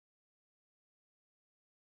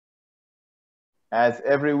As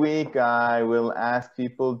every week, I will ask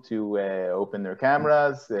people to open their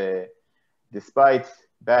cameras, despite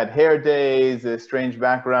bad hair days, strange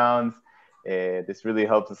backgrounds. This really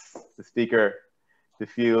helps the speaker to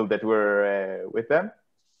feel that we're with them.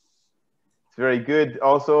 It's very good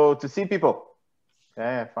also to see people.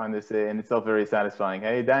 Okay, I find this in itself very satisfying.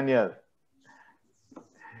 Hey, Daniel.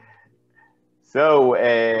 So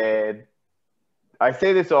I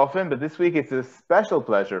say this often, but this week it's a special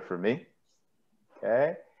pleasure for me.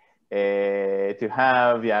 Okay, to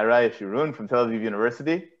have Yaara Yeshurun from Tel Aviv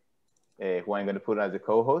University, who I'm going to put as a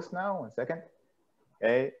co-host now. 1 second.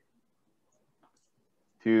 Okay,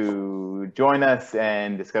 to join us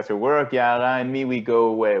and discuss her work. Yaara and me, we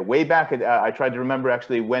go way back. I tried to remember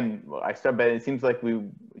actually when I started, but it seems like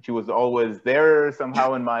she was always there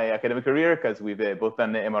somehow in my academic career because we've both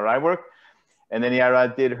done the MRI work. And then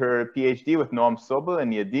Yaara did her PhD with Noam Sobel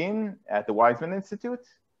and Yadin at the Weizmann Institute.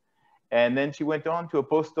 And then she went on to a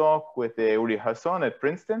postdoc with Uri Hasson at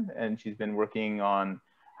Princeton, and she's been working on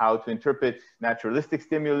how to interpret naturalistic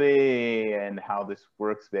stimuli and how this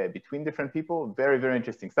works between different people. Very, very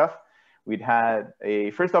interesting stuff. We'd had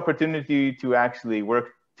a first opportunity to actually work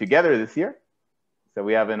together this year. So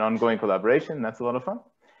we have an ongoing collaboration. That's a lot of fun.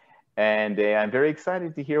 And I'm very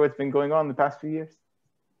excited to hear what's been going on the past few years.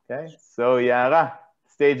 Okay, so Yaara,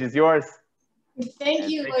 stage is yours. Thank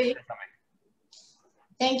you, Louis.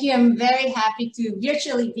 Thank you. I'm very happy to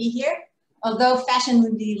virtually be here, although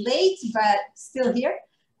fashionably late, but still here.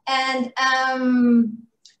 And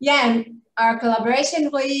yeah, our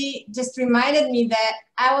collaboration, Rui, just reminded me that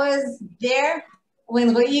I was there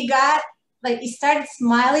when Rui he started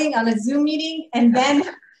smiling on a Zoom meeting, and then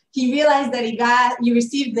he realized that he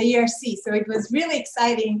received the ERC. So it was really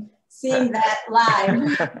exciting seeing that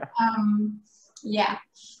live. Yeah.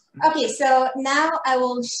 Okay, so now I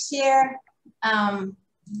will share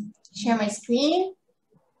my screen.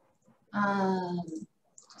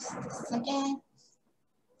 Just a second.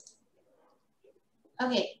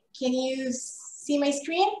 Okay, can you see my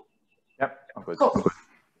screen? Yep, I'm good. Cool.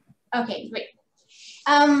 Okay, great.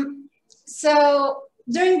 So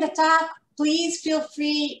during the talk, please feel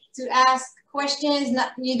free to ask questions.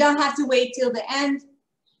 You don't have to wait till the end.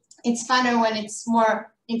 It's funner when it's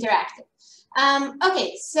more interactive.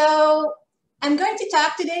 Okay, so I'm going to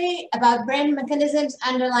talk today about brain mechanisms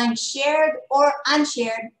underlying shared or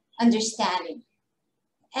unshared understanding.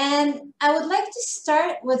 And I would like to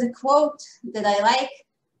start with a quote that I like,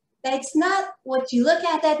 that it's not what you look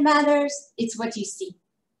at that matters, it's what you see.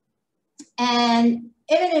 And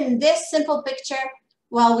even in this simple picture,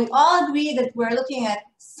 while we all agree that we're looking at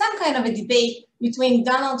some kind of a debate between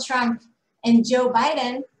Donald Trump and Joe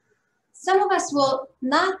Biden, some of us will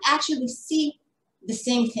not actually see the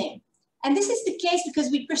same thing. And this is the case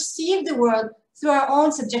because we perceive the world through our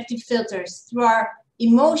own subjective filters, through our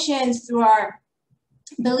emotions, through our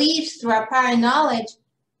beliefs, through our prior knowledge.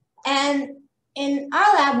 And in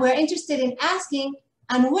our lab, we're interested in asking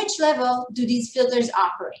on which level do these filters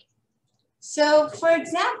operate. So for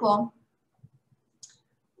example,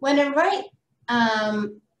 when a right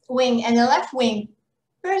wing and a left wing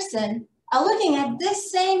person are looking at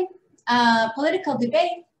this same political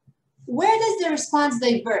debate, where does the response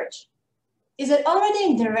diverge? Is it already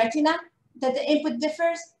in the retina that the input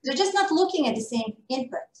differs? They're just not looking at the same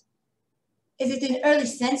input. Is it in early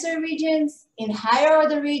sensory regions, in higher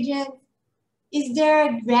order regions? Is there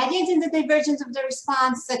a gradient in the divergence of the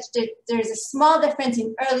response such that there is a small difference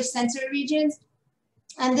in early sensory regions,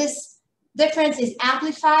 and this difference is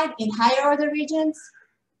amplified in higher order regions?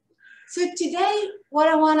 So today, what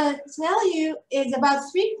I want to tell you is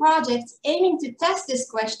about 3 projects aiming to test this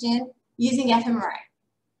question using fMRI.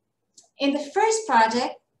 In the first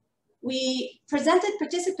project, we presented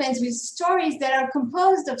participants with stories that are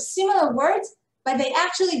composed of similar words, but they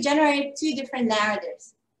actually generate 2 different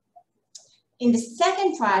narratives. In the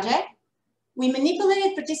second project, we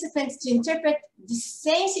manipulated participants to interpret the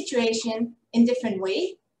same situation in different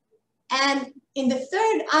ways. And in the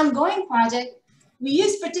third ongoing project, we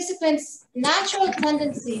used participants' natural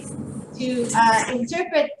tendencies to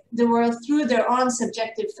interpret the world through their own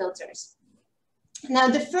subjective filters. Now,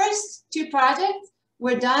 the first 2 projects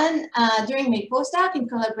were done during my postdoc in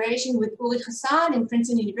collaboration with Uri Hasson in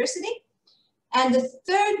Princeton University. And the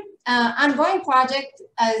third ongoing project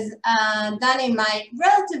is done in my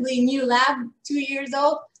relatively new lab, 2 years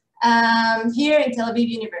old, here in Tel Aviv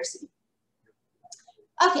University.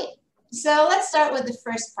 Okay, so let's start with the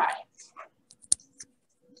first project.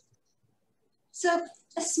 So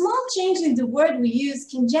a small change in the word we use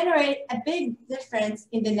can generate a big difference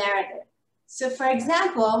in the narrative. So for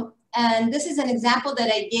example, and this is an example that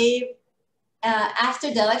I gave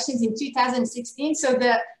after the elections in 2016. So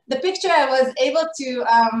the picture I was able to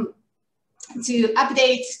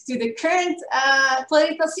update to the current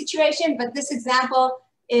political situation, but this example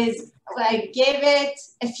is, I gave it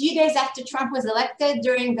a few days after Trump was elected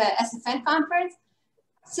during the SFN conference.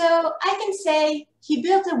 So I can say he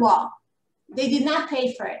built a wall. They did not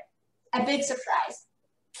pay for it. A big surprise.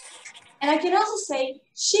 And I can also say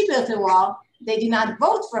she built a wall. They did not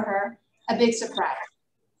vote for her. A big surprise.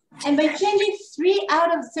 And by changing 3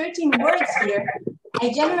 out of 13 words here,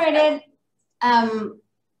 I generated a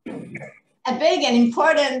big and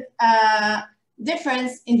important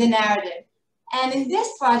difference in the narrative. And in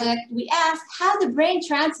this project, we asked how the brain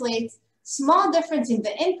translates small difference in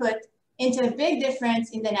the input into a big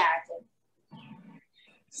difference in the narrative.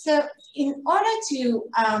 So in order to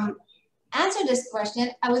answer this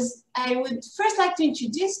question, I would first like to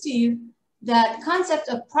introduce to you the concept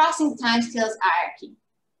of processing timescales hierarchy.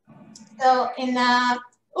 So in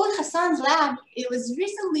Uri Hassan's lab, it was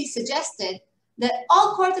recently suggested that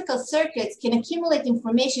all cortical circuits can accumulate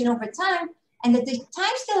information over time, and that the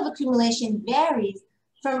timescale of accumulation varies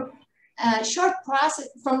from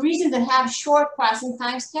regions that have short processing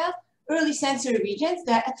timescale, early sensory regions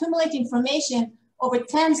that accumulate information over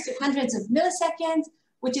tens to hundreds of milliseconds,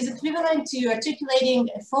 which is equivalent to articulating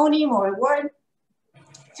a phoneme or a word,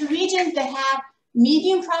 to regions that have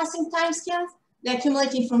medium processing timescales that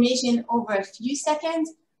accumulate information over a few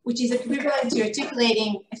seconds, which is equivalent to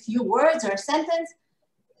articulating a few words or a sentence,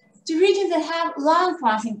 to regions that have long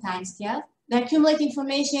processing timescales that accumulate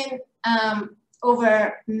information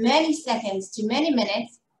over many seconds to many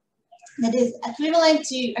minutes, that is equivalent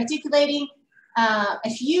to articulating a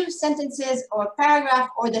few sentences or paragraph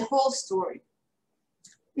or the whole story.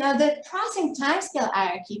 Now, the processing timescale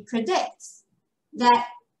hierarchy predicts that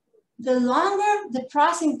the longer the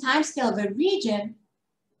processing timescale of a region,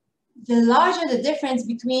 the larger the difference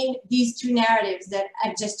between these two narratives that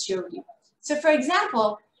I've just showed you. So for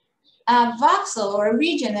example, a voxel or a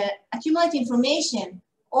region that accumulates information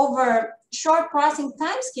over short processing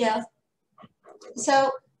timescales, so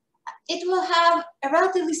it will have a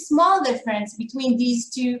relatively small difference between these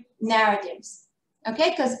two narratives, okay?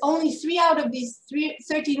 Because only 3 out of these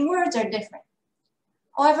 13 words are different.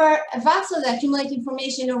 However, a voxel that accumulates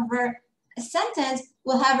information over a sentence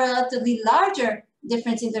will have a relatively larger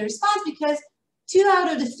difference in the response because 2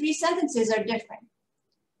 out of the 3 sentences are different.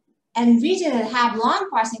 And regions that have long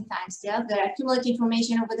processing timescale that accumulate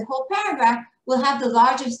information over the whole paragraph will have the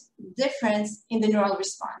largest difference in the neural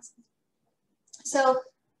response. So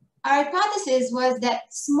our hypothesis was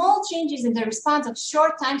that small changes in the response of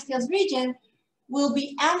short timescales region will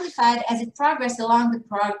be amplified as it progresses along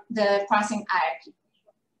the processing hierarchy.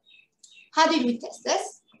 How did we test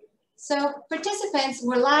this? So participants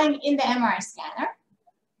were lying in the MRI scanner,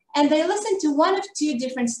 and they listened to one of 2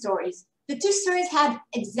 different stories. The 2 stories had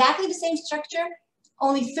exactly the same structure,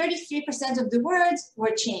 only 33% of the words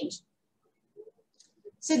were changed.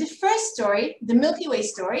 So the first story, the Milky Way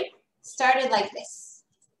story, started like this.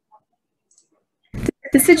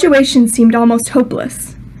 The situation seemed almost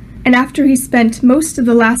hopeless, and after he spent most of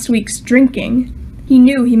the last weeks drinking, he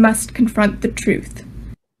knew he must confront the truth.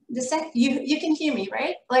 You can hear me,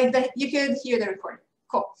 right? Like you could hear the recording.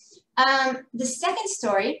 Cool. The second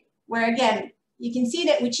story, where again, you can see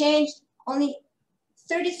that we changed, only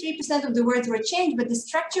 33% of the words were changed, but the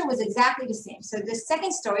structure was exactly the same. So the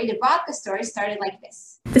second story, the vodka story, started like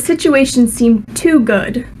this. The situation seemed too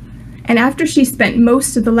good, and after she spent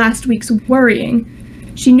most of the last weeks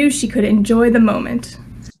worrying, she knew she could enjoy the moment.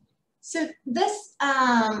 So this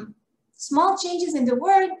small changes in the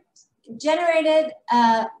word generated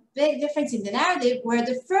a big difference in the narrative, where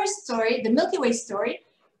the first story, the Milky Way story,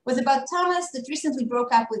 was about Thomas that recently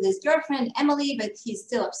broke up with his girlfriend, Emily, but he's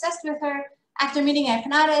still obsessed with her. After meeting a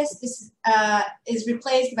hypnotist, this is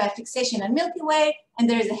replaced by a fixation on Milky Way, and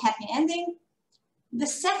there is a happy ending. The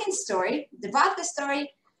second story, the vodka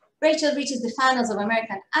story, Rachel reaches the finals of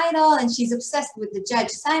American Idol, and she's obsessed with the judge,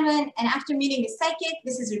 Simon, and after meeting a psychic,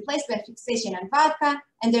 this is replaced by a fixation on vodka,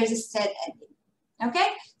 and there's a sad ending. Okay,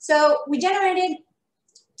 so we generated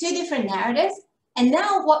 2 different narratives, and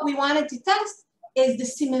now what we wanted to test is the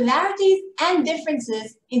similarities and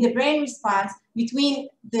differences in the brain response between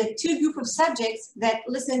the 2 groups of subjects that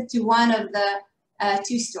listened to one of the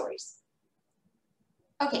 2 stories.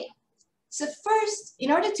 Okay, so first,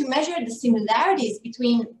 in order to measure the similarities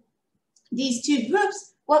between these 2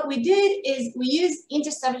 groups, what we did is we used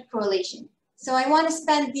inter-subject correlation. So I want to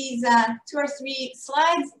spend these 2 or 3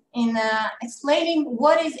 slides in explaining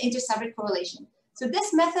what is inter-subject correlation. So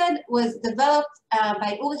this method was developed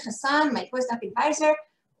by Uri Hassan, my postdoc advisor,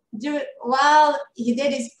 while he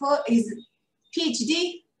did his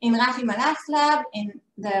PhD in Rafi Malak's lab in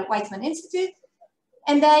the Weizmann Institute.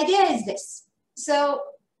 And the idea is this. So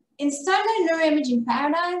in standard neuroimaging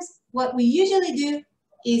paradigms, what we usually do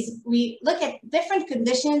is we look at different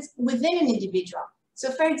conditions within an individual.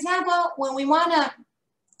 So for example, when we want to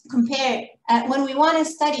compare, when we want to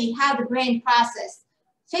study how the brain processes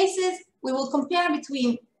faces, we will compare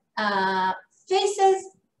between faces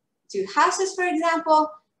to houses, for example,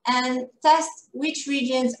 and test which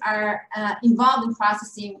regions are involved in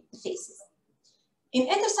processing the faces. In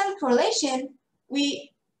intersubject correlation,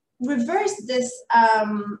 we reverse this,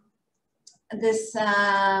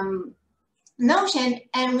 notion,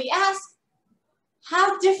 and we ask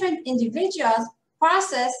how different individuals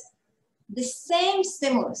process the same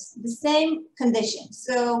stimulus, the same condition.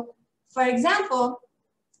 So, for example,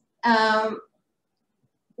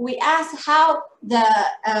 we ask how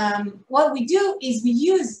what we do is we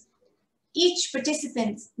use each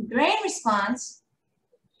participant's brain response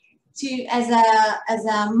as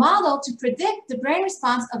a model to predict the brain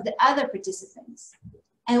response of the other participants.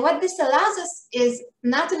 And what this allows us is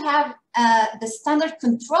not to have the standard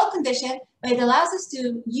control condition, but it allows us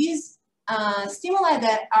to use stimuli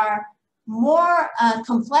that are more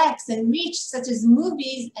complex and rich, such as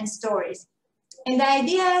movies and stories. And the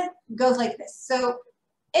idea goes like this. So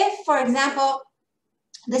if, for example,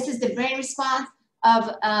 this is the brain response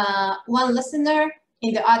of one listener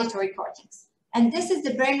in the auditory cortex, and this is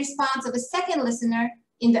the brain response of a second listener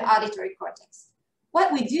in the auditory cortex.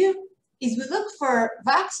 What we do is we look for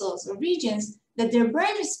voxels or regions that their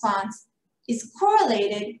brain response is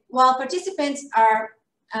correlated while participants are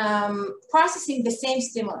processing the same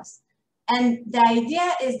stimulus. And the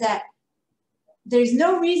idea is that there's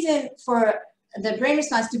no reason for the brain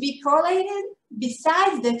response to be correlated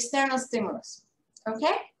besides the external stimulus,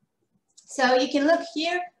 okay? So you can look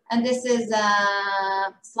here, and this is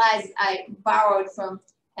slides I borrowed from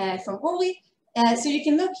Uri. So you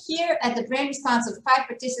can look here at the brain response of 5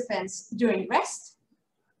 participants during rest,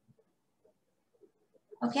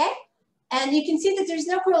 okay? And you can see that there's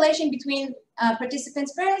no correlation between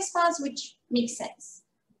participants' brain response, which makes sense.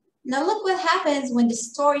 Now look what happens when the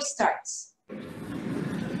story starts.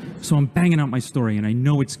 So I'm banging out my story and I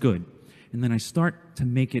know it's good. And then I start to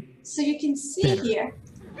make it So you can see better. here,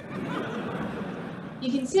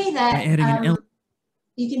 you can see that, By adding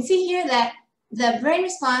you can see here that the brain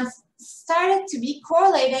response started to be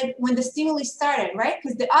correlated when the stimuli started, right?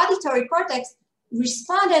 Because the auditory cortex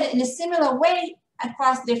responded in a similar way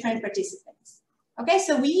across different participants. Okay,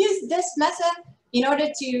 so we use this method in order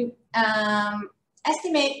to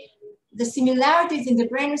estimate the similarities in the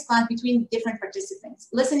brain response between different participants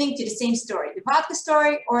listening to the same story, the vodka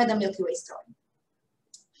story or the Milky Way story.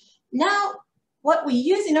 Now, what we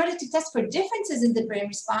use in order to test for differences in the brain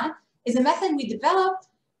response is a method we developed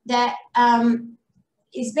that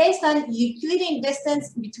is based on Euclidean distance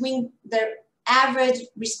between the average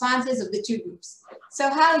responses of the two groups. So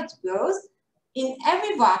how it goes, in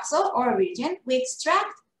every voxel or region, we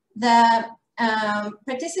extract the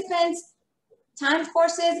participants' time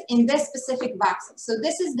courses in this specific voxel. So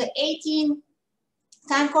this is the 18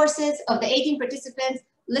 time courses of the 18 participants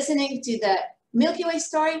listening to the Milky Way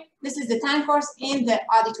story. This is the time course in the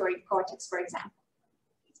auditory cortex, for example.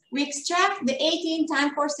 We extract the 18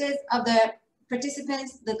 time courses of the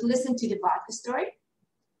participants that listen to the vodka story.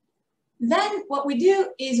 Then what we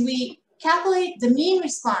do is we calculate the mean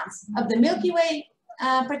response of the Milky Way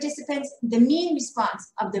participants, the mean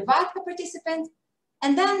response of the vodka participants,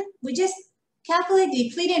 and then we just calculate the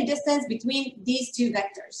Euclidean distance between these two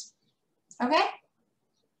vectors, okay?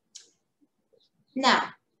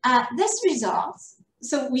 Now, this results,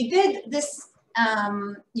 so we did this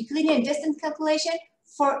Euclidean distance calculation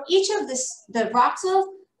for each of the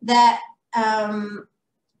voxels that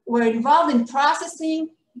were involved in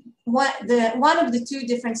processing one of the two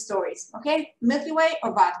different stories, okay? Milky Way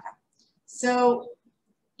or vodka. So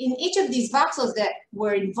in each of these voxels that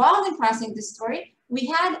were involved in processing the story, we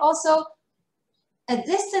had also a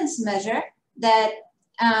distance measure that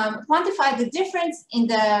quantified the difference in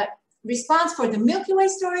the response for the Milky Way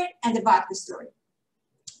story and the vodka story.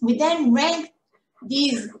 We then ranked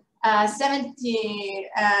these 7,000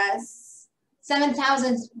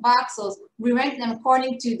 voxels. We ranked them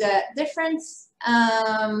according to the difference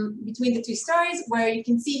between the two stories, where you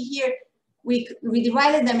can see here, we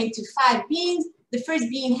divided them into 5 beans. The first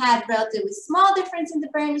bean had relatively small difference in the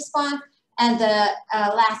brain response, and the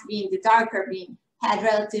last bean, the darker bean, had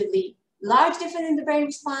relatively large difference in the brain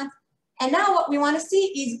response. And now what we want to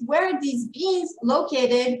see is where are these beans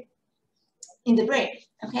located in the brain,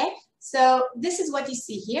 okay? So this is what you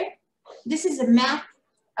see here. This is a map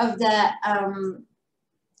of the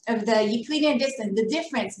the Euclidean distance, the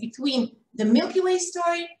difference between the Milky Way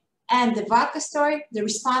story and the vodka story, the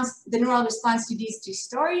response, the neural response to these two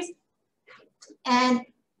stories. And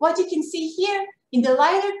what you can see here in the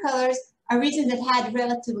lighter colors are regions that had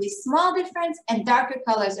relatively small difference, and darker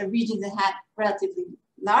colors are regions that had relatively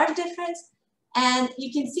large difference. And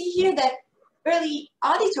you can see here that early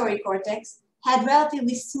auditory cortex had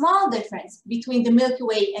relatively small difference between the Milky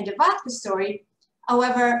Way and the vodka story.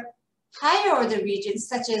 However, higher order regions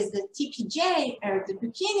such as the TPJ or the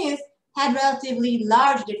Buccinus had relatively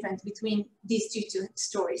large difference between these two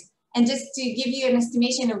stories. And just to give you an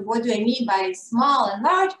estimation of what do I mean by small and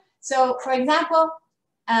large, so for example,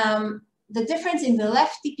 the difference in the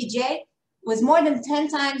left TPJ was more than 10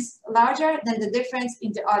 times larger than the difference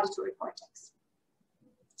in the auditory cortex.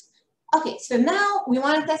 Okay, so now we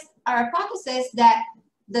want to test our hypothesis that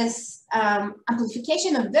this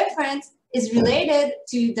amplification of difference is related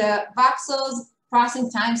to the voxel's processing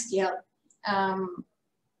time scale,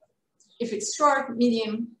 if it's short,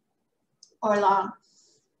 medium, or long.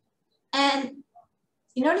 And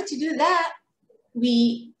in order to do that,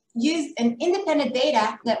 we used an independent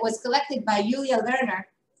data that was collected by Julia Lerner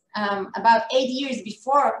about 8 years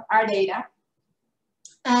before our data.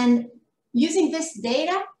 And using this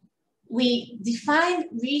data, we defined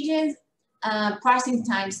regions processing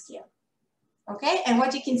time scale. Okay, and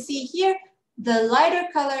what you can see here, the lighter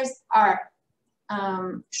colors are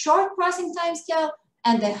short processing time scale,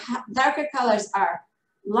 and the darker colors are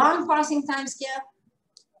long processing time scale.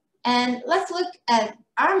 And let's look at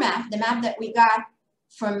our map, the map that we got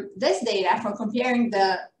from this data, from comparing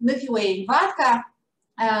the Milky Way and vodka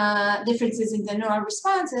differences in the neural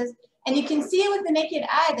responses. And you can see with the naked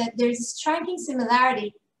eye that there's a striking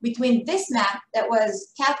similarity between this map that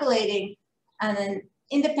was calculating an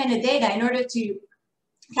independent data in order to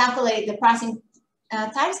calculate the processing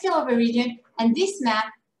time scale of a region, and this map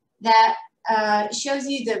that shows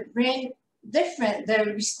you the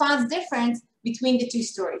the response difference between the two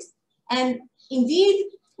stories. And indeed,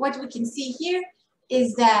 what we can see here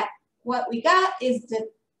is that what we got is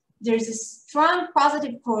that there's a strong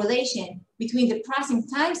positive correlation between the processing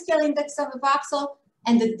time scale index of a voxel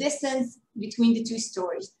and the distance between the two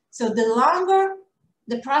stories. So the longer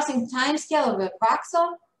the processing time scale of a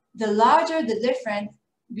voxel, the larger the difference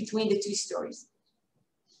between the two stories.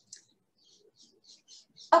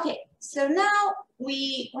 Okay, so now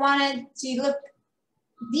we wanted to look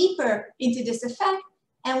deeper into this effect,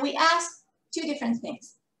 and we asked two different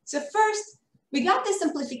things. So first, we got the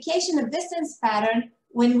simplification of distance pattern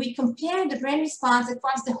when we compared the brain response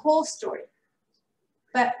across the whole story.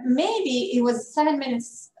 But maybe it was a 7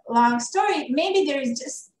 minutes long story. Maybe there is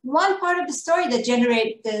just one part of the story that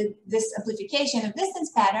generated this amplification of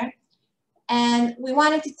distance pattern. And we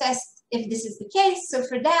wanted to test if this is the case. So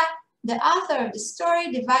for that, the author of the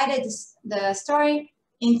story divided the story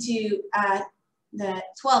into the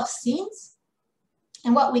 12 scenes.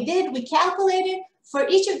 And what we did, we calculated for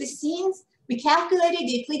each of the scenes, we calculated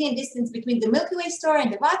the Euclidean distance between the Milky Way story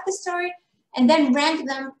and the vodka story, and then ranked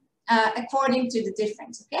them according to the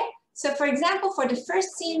difference, okay? So for example, for the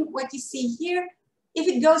first scene, what you see here, if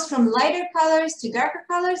it goes from lighter colors to darker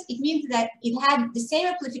colors, it means that it had the same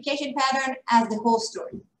amplification pattern as the whole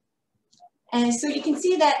story. And so you can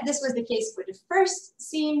see that this was the case for the first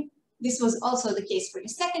scene. This was also the case for the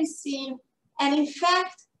second scene. And in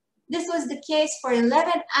fact, this was the case for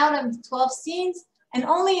 11 out of the 12 scenes. And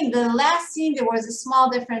only in the last scene, there was a small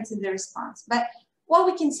difference in the response. But what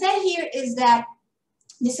we can say here is that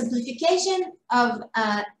the simplification of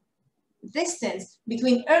distance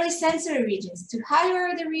between early sensory regions to higher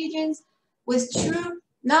order regions was true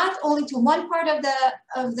not only to one part of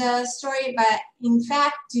the story, but in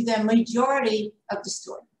fact to the majority of the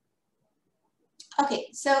story. Okay,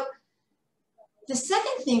 so the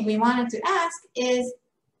second thing we wanted to ask is,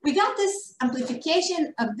 we got this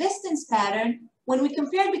amplification of distance pattern when we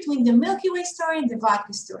compared between the Milky Way story and the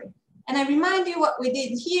vodka story. And I remind you what we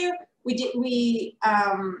did here. We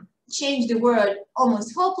changed the word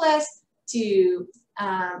almost hopeless to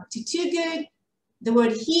too good, the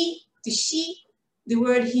word he to she, the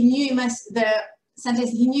word he knew he must, the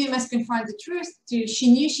sentence he knew he must confront the truth, to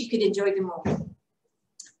she knew she could enjoy the moment.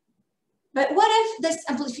 But what if this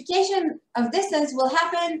amplification of distance will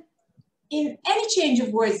happen in any change of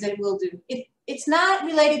words that we'll do? It's not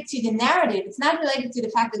related to the narrative. It's not related to the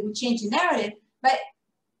fact that we change the narrative, but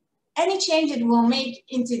any change that we'll make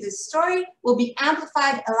into the story will be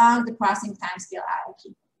amplified along the processing timescale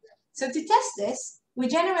hierarchy. So to test this, we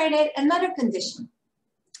generated another condition,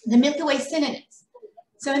 the Milky Way synonyms.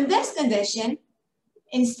 So in this condition,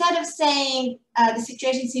 instead of saying the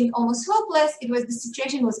situation seemed almost hopeless, it was the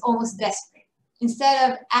situation was almost desperate.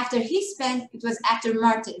 Instead of after he spent, it was after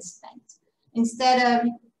Martin spent. Instead of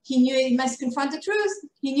he knew he must confront the truth,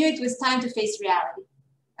 he knew it was time to face reality.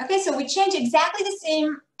 Okay, so we changed exactly the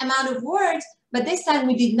same amount of words, but this time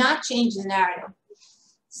we did not change the narrative.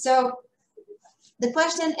 So the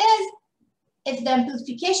question is, if the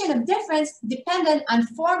amplification of difference depended on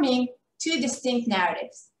forming two distinct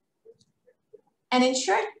narratives? And in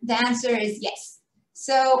short, the answer is yes.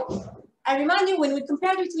 So I remind you, when we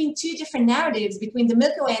compared between two different narratives, between the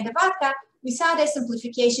Milky Way and the vodka, we saw the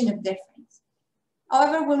simplification of difference.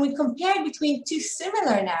 However, when we compared between two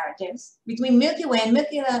similar narratives, between Milky Way and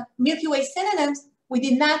Milky Way synonyms, we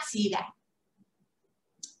did not see that.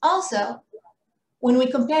 Also, when we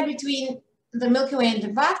compared between the Milky Way and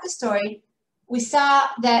the vodka story, we saw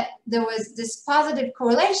that there was this positive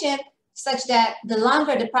correlation such that the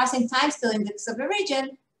longer the processing time scale index of a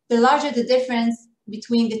region, the larger the difference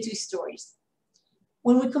between the two stories.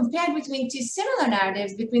 When we compared between two similar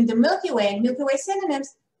narratives, between the Milky Way and Milky Way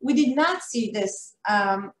synonyms, we did not see this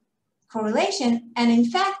correlation. And in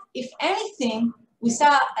fact, if anything, we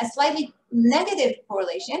saw a slightly negative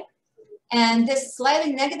correlation. And this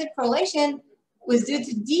slightly negative correlation was due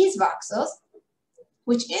to these voxels,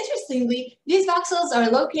 which interestingly, these voxels are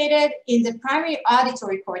located in the primary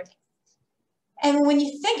auditory cortex. And when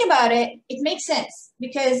you think about it, it makes sense,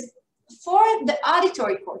 because for the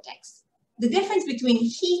auditory cortex, the difference between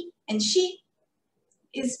he and she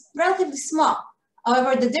is relatively small.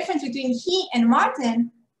 However, the difference between he and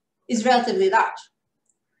Martin is relatively large.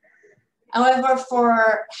 However,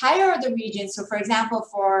 for higher order regions, so for example,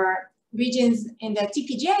 for regions in the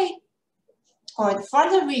TPJ, or the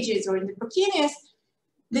frontal regions, or in the precuneus,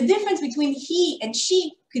 the difference between he and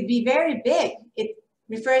she could be very big. It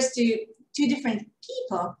refers to two different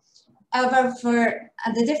people. However, for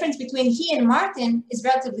the difference between he and Martin is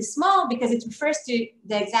relatively small because it refers to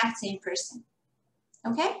the exact same person.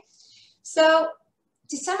 Okay? So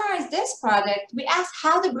to summarize this project, we asked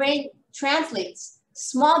how the brain translates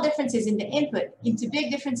small differences in the input into big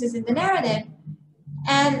differences in the narrative.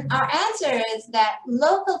 And our answer is that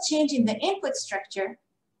local change in the input structure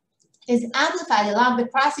is amplified along the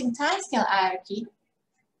processing timescale hierarchy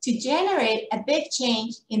to generate a big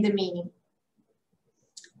change in the meaning.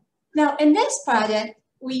 Now, in this project,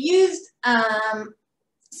 we used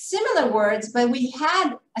similar words, but we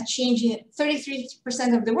had a change in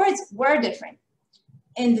 33% of the words were different.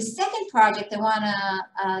 In the second project I want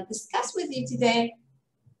to discuss with you today,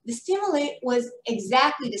 the stimuli was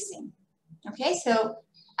exactly the same. Okay, so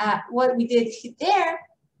what we did there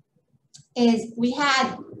is we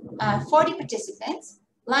had 40 participants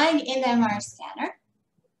lying in the MRI scanner,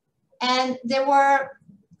 and they were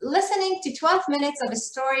listening to 12 minutes of a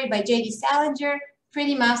story by J.D. Salinger,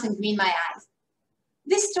 Pretty Mouse and Green My Eyes.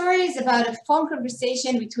 This story is about a phone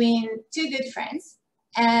conversation between two good friends,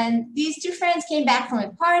 and these two friends came back from a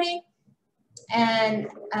party, and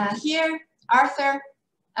here Arthur,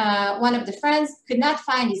 one of the friends, could not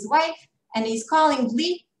find his wife, and he's calling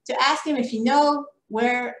Lee to ask him if he knows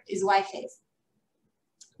where his wife is.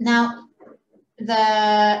 Now,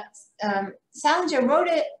 the Salinger wrote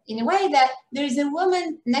it in a way that there is a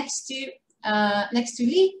woman next to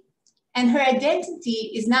Lee, and her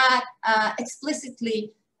identity is not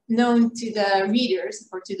explicitly known to the readers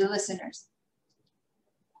or to the listeners.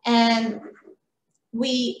 And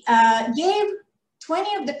we gave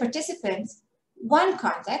 20 of the participants one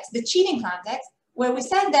context, the cheating context, where we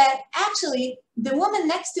said that actually the woman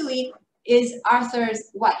next to Lee is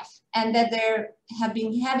Arthur's wife, and that they have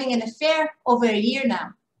been having an affair over a year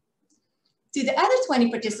now. To the other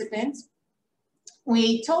 20 participants,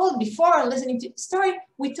 we told, before listening to the story,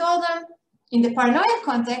 we told them, in the paranoia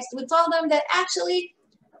context, we told them that actually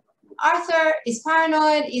Arthur is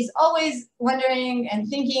paranoid, is always wondering and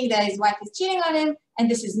thinking that his wife is cheating on him,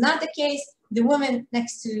 and this is not the case. The woman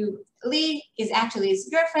next to Lee is actually his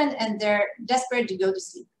girlfriend, and they're desperate to go to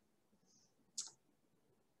sleep.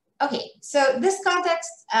 Okay, so this context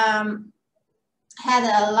had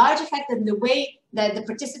a large effect on the way that the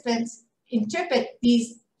participants interpret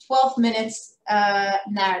these 12 minutes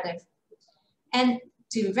narrative. And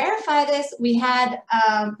to verify this, we had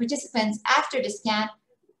participants after the scan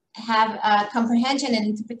have a comprehension and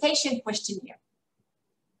interpretation questionnaire.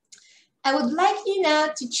 I would like you now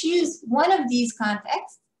to choose one of these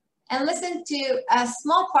contexts and listen to a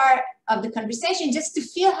small part of the conversation just to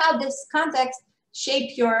feel how this context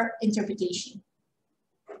shaped your interpretation.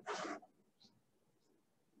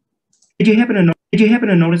 Did you happen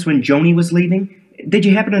to notice when Joni was leaving? Did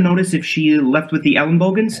you happen to notice if she left with the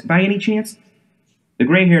Ellenbogans by any chance? The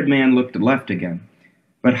gray-haired man looked left again,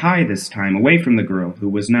 but high this time, away from the girl, who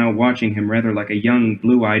was now watching him rather like a young,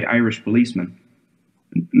 blue-eyed Irish policeman.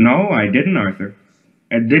 No, I didn't, Arthur.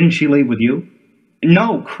 Didn't she leave with you?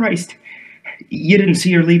 No, Christ. You didn't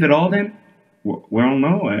see her leave at all then? Well,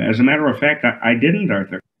 no. As a matter of fact, I didn't,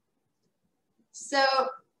 Arthur. So,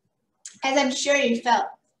 as I'm sure you felt,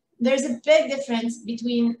 there's a big difference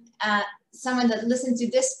between someone that listened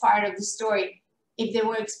to this part of the story if they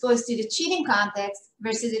were exposed to the cheating context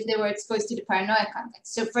versus if they were exposed to the paranoia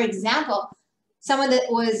context. So, for example, someone that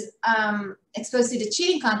was exposed to the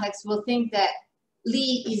cheating context will think that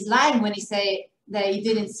Lee is lying when he say that he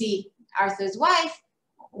didn't see Arthur's wife,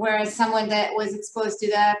 whereas someone that was exposed to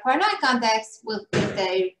the paranoid context will think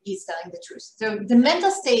that he's telling the truth. So the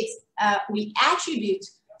mental states we attribute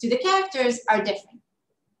to the characters are different.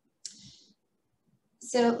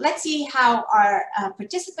 So let's see how our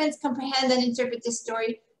participants comprehend and interpret this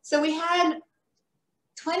story. So we had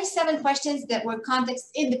 27 questions that were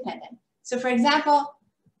context independent. So for example,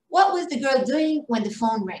 what was the girl doing when the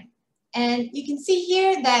phone rang? And you can see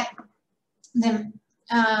here that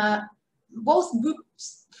both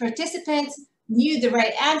groups participants knew the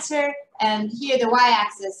right answer, and here the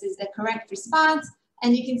y-axis is the correct response.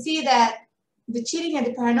 And you can see that the cheating and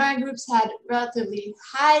the paranoia groups had relatively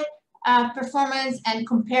high performance and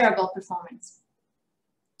comparable performance.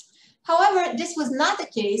 However, this was not the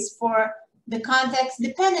case for the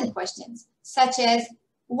context-dependent questions, such as,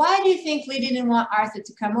 why do you think Lee didn't want Arthur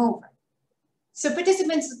to come over? So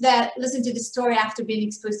participants that listen to the story after being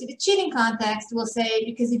exposed to the cheating context will say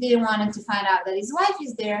because he didn't want him to find out that his wife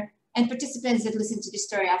is there. And participants that listen to the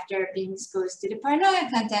story after being exposed to the paranoia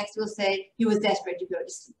context will say he was desperate to go to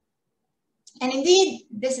sleep. And indeed,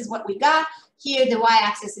 this is what we got. Here, the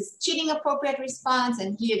y-axis is cheating appropriate response,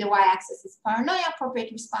 and here the y-axis is paranoia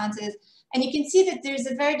appropriate responses. And you can see that there's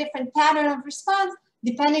a very different pattern of response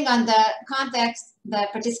depending on the context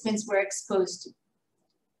that participants were exposed to.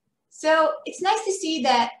 So it's nice to see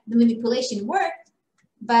that the manipulation worked,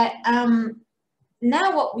 but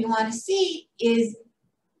now what we want to see is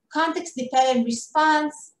context-dependent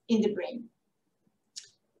response in the brain.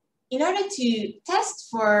 In order to test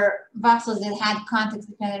for voxels that had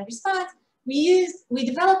context-dependent response, we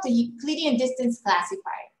developed a Euclidean distance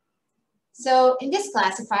classifier. So in this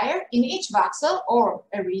classifier, in each voxel or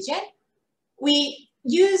a region, we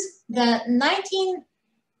use the 19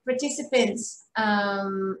 participants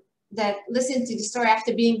that listened to the story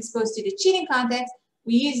after being exposed to the cheating context.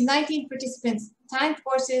 We use 19 participants' time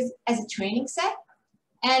courses as a training set,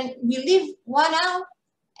 and we leave one out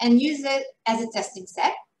and use it as a testing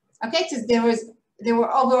set. Okay, because there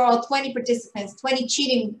were overall 20 participants, 20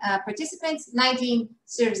 cheating participants, 19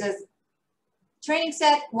 serves as training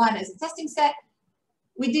set, one as a testing set.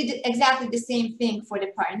 We did exactly the same thing for the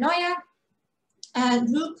paranoia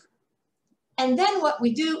group. And then what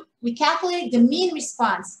we do, we calculate the mean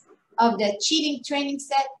response of the cheating training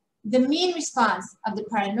set, the mean response of the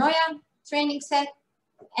paranoia training set,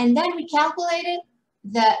 and then we calculated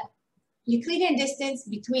the Euclidean distance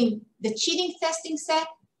between the cheating testing set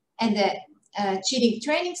and the cheating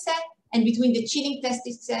training set, and between the cheating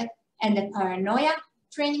testing set and the paranoia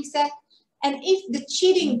training set. And if the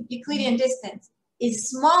cheating Euclidean distance is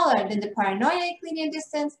smaller than the paranoia Euclidean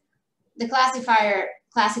distance, the classifier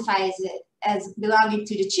classifies it as belonging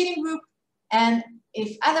to the cheating group, and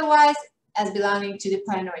if otherwise, as belonging to the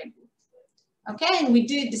paranoia group. Okay, and we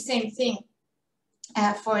do the same thing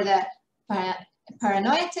for the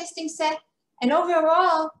paranoia testing set. And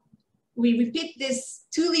overall, we repeat this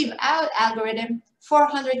to-leave out algorithm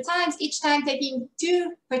 400 times, each time taking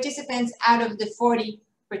 2 participants out of the 40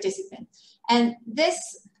 participants. And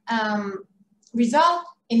this result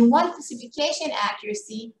in 1 classification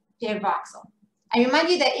accuracy per voxel. I remind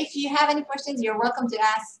you that if you have any questions, you're welcome to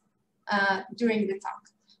ask during the talk.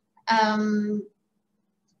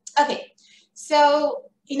 Okay, so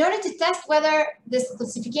in order to test whether this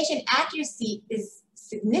classification accuracy is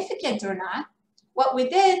significant or not, what we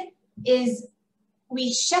did is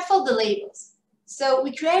we shuffled the labels. So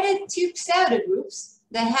we created 2 pseudo groups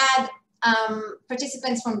that had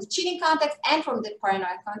participants from the cheating context and from the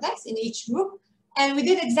paranoid context in each group. And we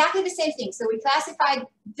did exactly the same thing. So we classified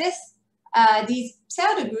these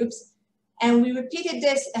pseudo groups, and we repeated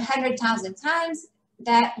this 100,000 times.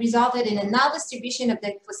 That resulted in a null distribution of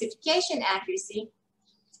the classification accuracy.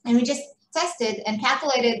 And we just tested and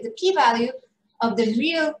calculated the p-value of the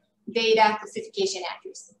real data classification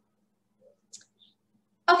accuracy.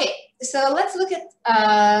 Okay, so let's look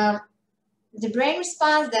at the brain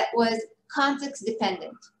response that was context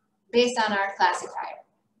dependent based on our classifier.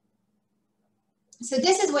 So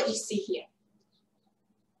this is what you see here.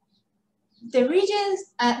 The regions,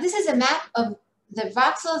 this is a map of the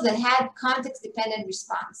voxels that had context-dependent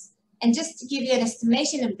response. And just to give you an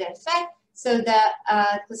estimation of the effect, So the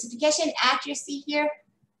classification accuracy here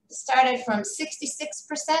started from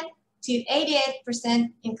 66% to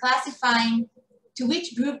 88% in classifying to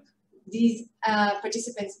which group these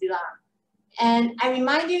participants belong. And I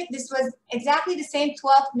remind you, this was exactly the same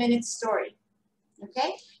 12-minute story,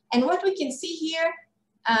 okay? And what we can see here,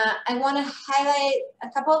 I want to highlight a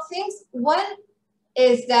couple of things. One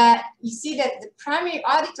is that you see that the primary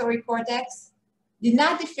auditory cortex did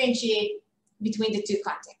not differentiate between the two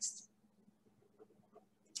contexts.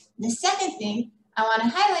 The second thing I want to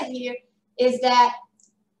highlight here is that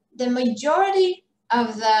the majority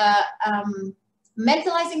of the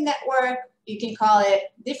mentalizing network, you can call it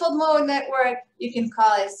default mode network, you can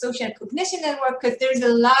call it social cognition network, because there's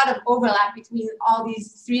a lot of overlap between all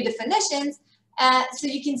these three definitions. So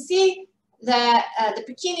you can see that the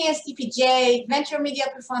precuneus, TPJ, ventromedial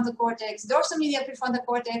prefrontal cortex, dorsomedial prefrontal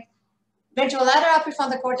cortex, ventrolateral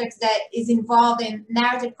prefrontal cortex that is involved in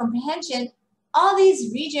narrative comprehension, all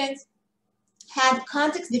these regions had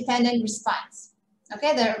context-dependent response.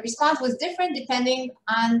 Okay, the response was different depending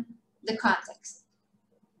on the context.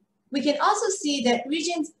 We can also see that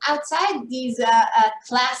regions outside these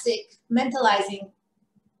classic mentalizing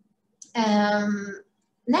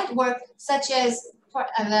network, such as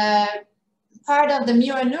the part of the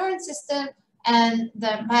mirror neuron system and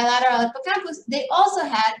the bilateral hippocampus, they also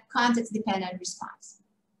had context-dependent response.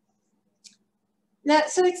 Now,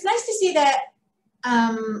 so it's nice to see that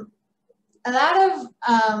a lot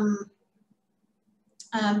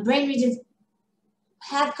of brain regions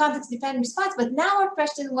had context-dependent response, but now our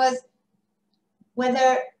question was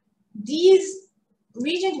whether these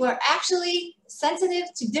regions were actually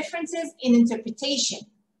sensitive to differences in interpretation,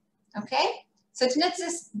 okay? So it's not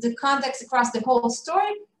just the context across the whole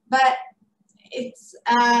story, but it's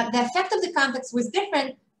the effect of the context was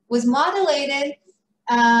different, was modulated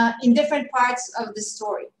in different parts of the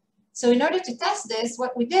story. So in order to test this,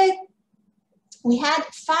 what we did, we had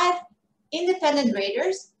 5 independent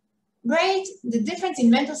raters rate the difference in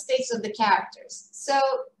mental states of the characters. So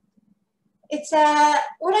it's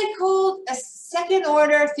what I call a second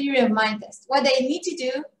order theory of mind test. What they need to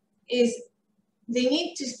do is they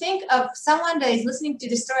need to think of someone that is listening to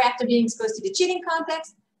the story after being exposed to the cheating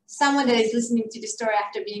context, someone that is listening to the story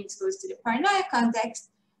after being exposed to the paranoia context,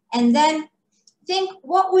 and then think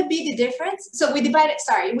what would be the difference. So we divided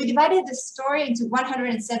the story into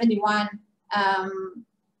 171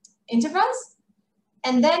 intervals.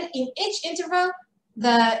 And then in each interval,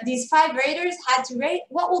 these 5 raters had to rate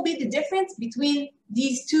what will be the difference between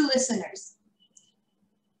these 2 listeners.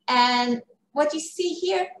 And what you see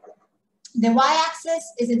here, the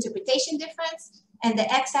y-axis is interpretation difference, and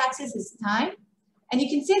the x-axis is time. And you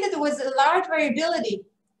can see that there was a large variability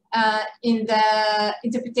in the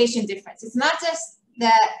interpretation difference. It's not just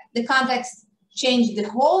that the context changed the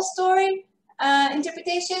whole story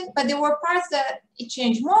interpretation, but there were parts that it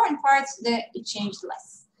changed more and parts that it changed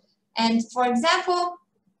less. And for example,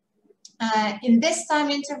 in this time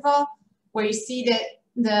interval, where you see that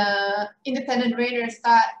the independent raters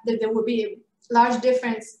thought that there would be a large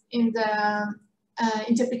difference in the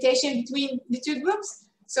interpretation between the 2 groups.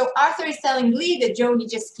 So Arthur is telling Lee that Joni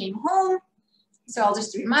just came home. So I'll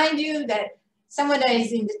just remind you that someone that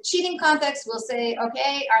is in the cheating context will say,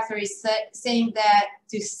 okay, Arthur is saying that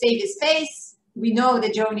to save his face, we know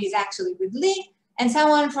that Joni is actually with Lee. And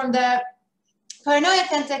someone from the paranoia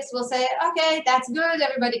context will say, okay, that's good,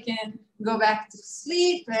 everybody can go back to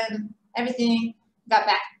sleep, and everything got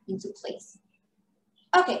back into place.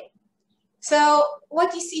 Okay, so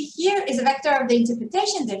what you see here is a vector of the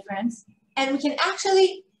interpretation difference, and we can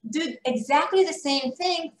actually do exactly the same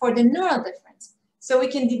thing for the neural difference. So we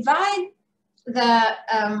can divide the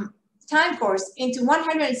time course into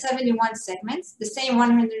 171 segments, the same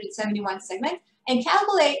 171 segments, and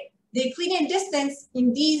calculate the Euclidean distance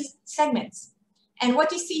in these segments. And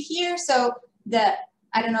what you see here, so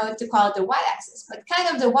I don't know if to call it the y-axis, but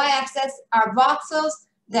kind of the y-axis are voxels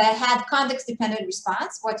that had context-dependent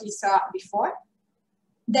response, what you saw before.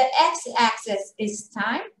 The x-axis is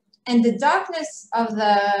time, and the darkness of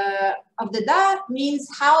the dot means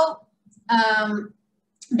how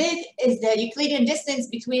big is the Euclidean distance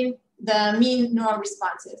between the mean neural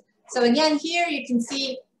responses. So again, here you can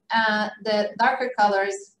see the darker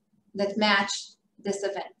colors that match this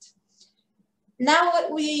event. Now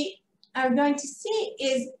what we are going to see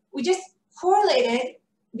is we just correlated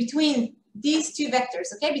between these 2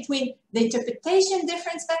 vectors, okay, between the interpretation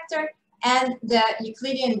difference vector and the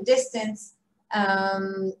Euclidean distance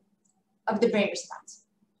of the brain response.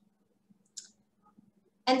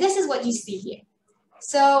 And this is what you see here.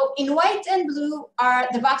 So in white and blue are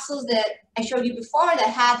the voxels that I showed you before that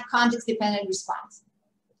had context-dependent response.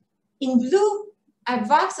 In blue are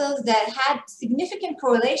voxels that had significant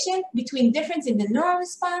correlation between difference in the neural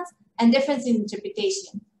response and difference in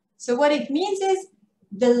interpretation. So what it means is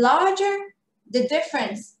the larger the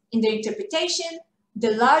difference in the interpretation,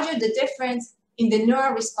 the larger the difference in the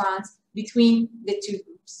neural response between the two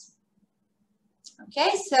groups.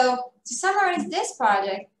 Okay, so to summarize this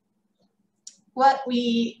project, what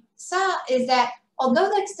we saw is that although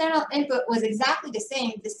the external input was exactly the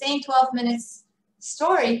same 12 minutes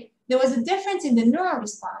story, there was a difference in the neural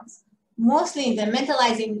response, mostly in the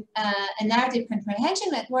mentalizing and narrative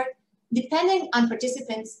comprehension network, depending on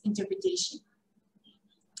participants' interpretation.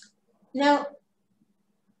 Now,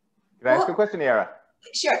 can I ask a question, Yaara?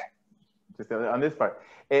 Sure. Just on this part.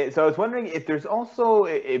 So I was wondering if there's also,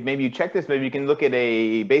 maybe you check this, maybe you can look at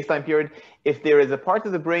a baseline period, if there is a part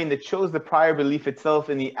of the brain that shows the prior belief itself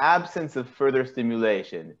in the absence of further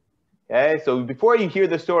stimulation. Okay, so before you hear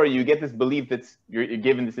the story, you get this belief that you're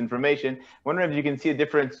given this information. I wonder if you can see a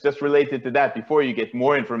difference just related to that before you get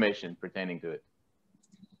more information pertaining to it.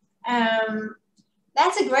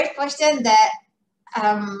 That's a great question that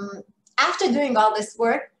after doing all this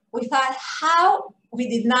work, we thought how we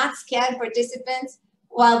did not scan participants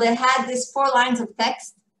while they had these 4 lines of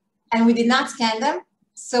text and we did not scan them.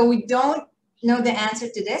 So we don't know the answer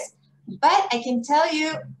to this, but I can tell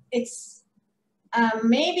you it's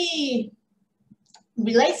maybe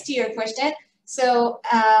relates to your question. So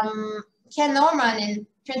Ken Norman in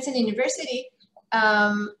Princeton University,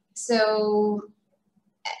 so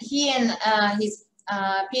he and his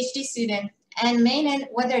PhD student, Ann Mainen,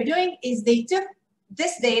 what they're doing is they took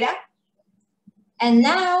this data and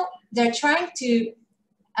now they're trying to,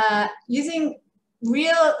 using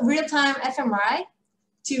real-time fMRI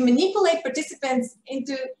to manipulate participants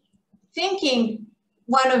into thinking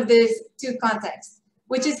one of these 2 contexts,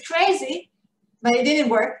 which is crazy, but it didn't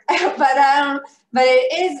work. but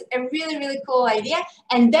it is a really, really cool idea.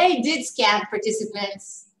 And they did scan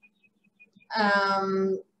participants.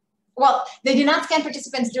 Well, they did not scan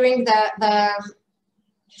participants during the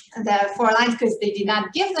 4 lines because they did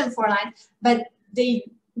not give them 4 lines, but they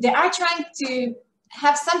are trying to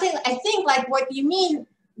have something, I think, like what you mean,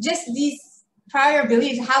 just these prior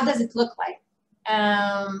beliefs, how does it look like?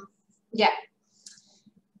 Yeah.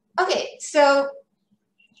 Okay, so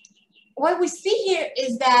what we see here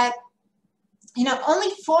is that, you know,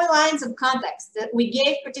 only 4 lines of context that we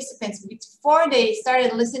gave participants before they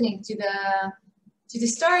started listening to the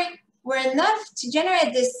story were enough to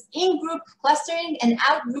generate this in-group clustering and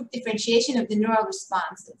out-group differentiation of the neural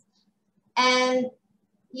responses. And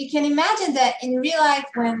you can imagine that in real life,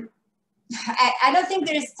 when I don't think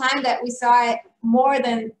there's time that we saw it more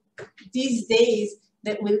than these days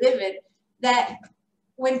that we live in, that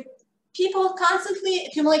when people constantly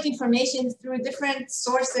accumulate information through different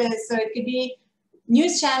sources, so it could be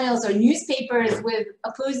news channels or newspapers with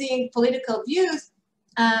opposing political views.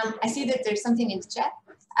 I see that there's something in the chat.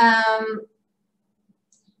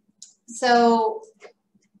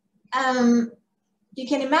 You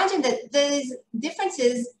can imagine that these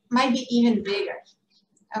differences might be even bigger.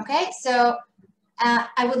 Okay, so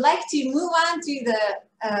I would like to move on to the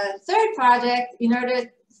 3rd project in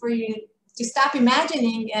order for you to stop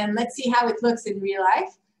imagining and let's see how it looks in real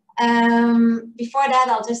life. Before that,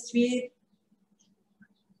 I'll just read.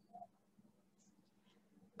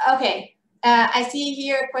 Okay, I see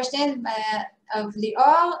here a question of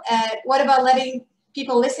Lior. What about letting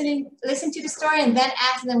people listen to the story and then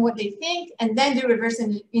ask them what they think and then do reverse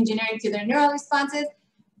engineering to their neural responses?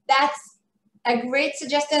 That's a great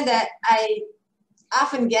suggestion that I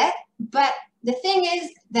often get, but the thing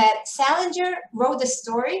is that Salinger wrote the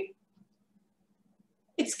story.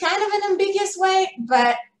 It's kind of an ambiguous way,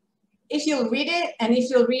 but if you'll read it, and if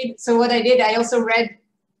you'll read, so what I did, I also read,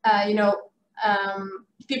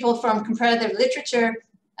 people from comparative literature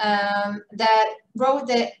that wrote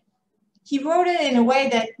that, he wrote it in a way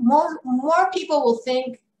that more people will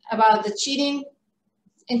think about the cheating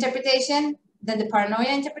interpretation than the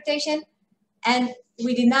paranoia interpretation. And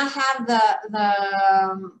we did not have the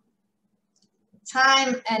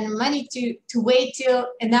time and money to wait till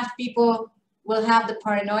enough people will have the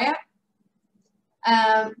paranoia.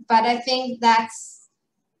 But I think that's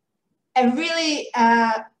a really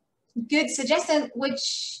good suggestion,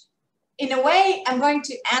 which in a way I'm going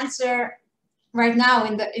to answer right now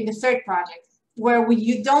in the 3rd project, where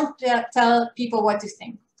you don't tell people what to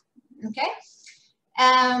think. Okay.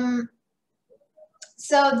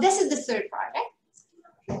 So this is the 3rd project.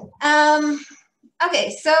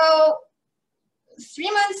 Okay, so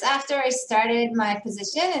 3 months after I started my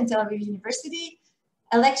position in Tel Aviv University,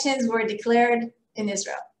 elections were declared in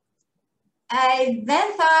Israel. I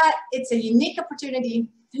then thought it's a unique opportunity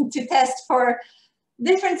to test for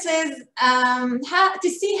differences, how to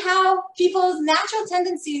see how people's natural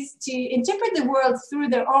tendencies to interpret the world through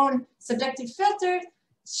their own subjective filters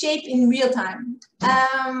shape in real time.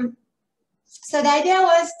 So the idea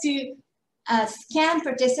was to scan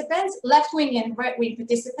participants, left-wing and right-wing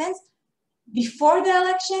participants, before the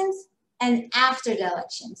elections and after the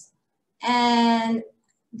elections. And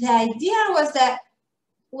the idea was that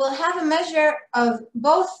we'll have a measure of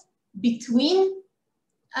both between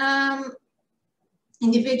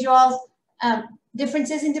individuals,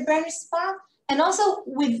 differences in the brain response, and also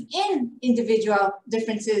within individual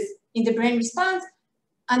differences in the brain response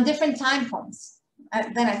on different time points.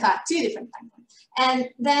 Then I thought 2 different time points. And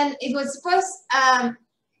then it was supposed,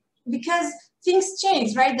 because things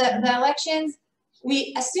change, right? The elections,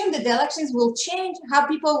 we assume that the elections will change how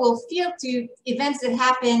people will feel to events that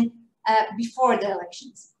happen before the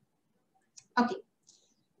elections. Okay.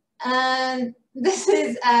 And this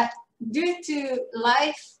is due to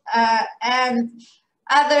life and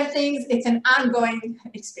other things, it's an ongoing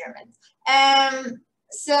experiment.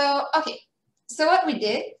 So what we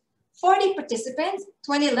did, 40 participants,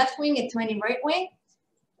 20 left wing and 20 right wing,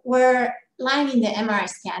 were lying in the MRI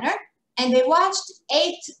scanner, and they watched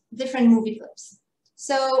 8 different movie clips.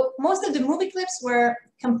 So most of the movie clips were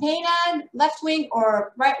campaign ad, left wing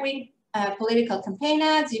or right wing political campaign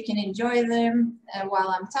ads. You can enjoy them while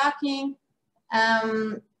I'm talking.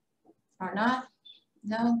 Or not?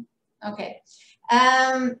 No? Okay.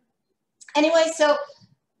 Anyway, so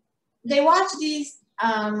they watch these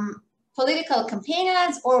political campaign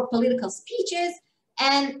ads or political speeches,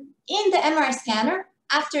 and in the MRI scanner,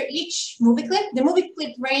 after each movie clip, the movie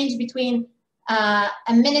clip ranged between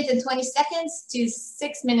 1 minute and 20 seconds to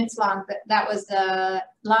 6 minutes long. That was the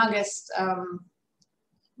longest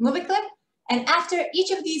movie clip. And after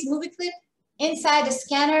each of these movie clips, inside the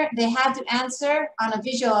scanner, they had to answer on a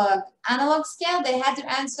visual analog scale, they had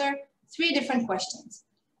to answer 3 different questions.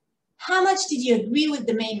 How much did you agree with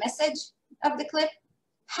the main message of the clip?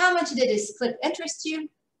 How much did this clip interest you?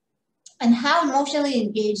 And how emotionally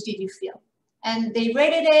engaged did you feel? And they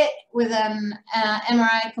rated it with an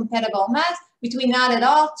MRI compatible math between not at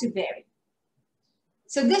all to very.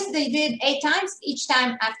 So this they did 8 times, each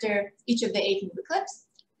time after each of the 8 movie clips.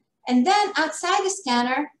 And then outside the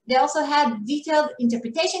scanner, they also had detailed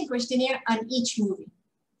interpretation questionnaire on each movie.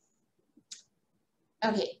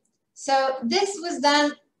 Okay, so this was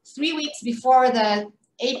done 3 weeks before the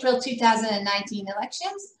April 2019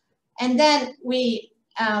 elections. And then we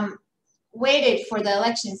waited for the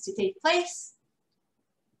elections to take place.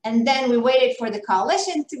 And then we waited for the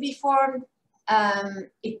coalition to be formed.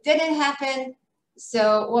 It didn't happen.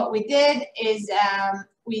 So what we did is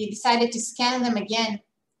we decided to scan them again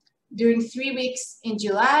during 3 weeks in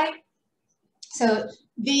July. So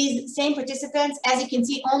these same participants, as you can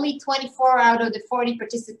see, only 24 out of the 40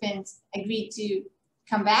 participants agreed to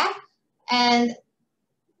come back. And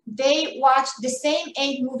they watched the same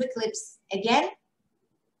 8 movie clips again.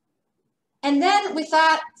 And then we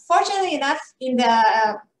thought, fortunately enough, in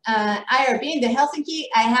the IRB, in the Helsinki,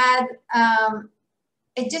 I had,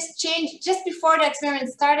 it just changed just before the experiment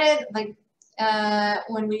started, like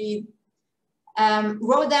when we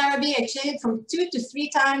wrote the IRB, I changed from 2 to 3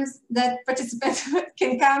 times that participants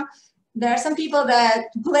can come. There are some people that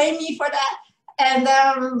blame me for that.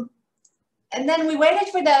 And then we waited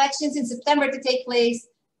for the elections in September to take place.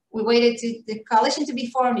 We waited to the coalition to be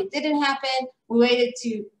formed. It didn't happen. We waited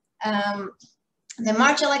to the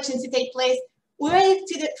March elections to take place. We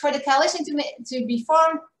waited for the coalition to be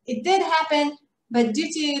formed. It did happen, but due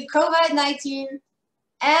to COVID-19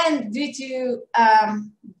 and due to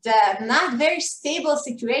the not very stable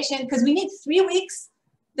situation, because we need 3 weeks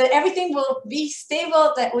that everything will be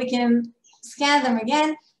stable, that we can scan them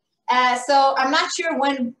again. So I'm not sure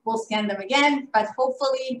when we'll scan them again, but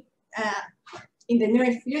hopefully in the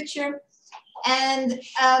near future. And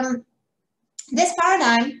this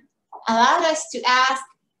paradigm allowed us to ask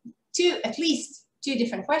at least two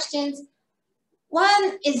different questions.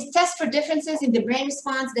 One is test for differences in the brain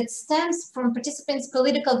response that stems from participants'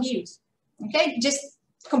 political views. Okay, just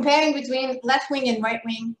comparing between left-wing and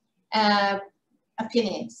right-wing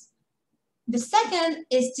opinions. The second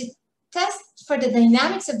is to test for the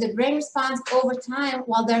dynamics of the brain response over time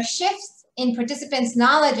while there are shifts in participants'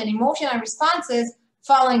 knowledge and emotional responses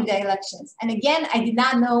following the elections. And again, I did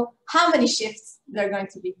not know how many shifts there are going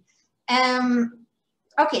to be.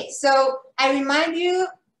 Okay, so I remind you,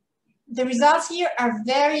 the results here are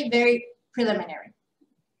very, very preliminary,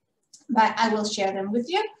 but I will share them with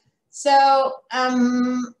you. So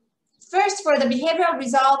first, for the behavioral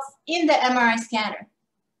results in the MRI scanner.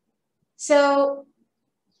 So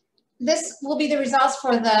this will be the results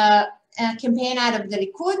for the campaign ad of the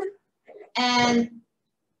Likud. And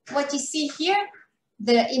what you see here,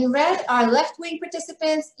 in red are left-wing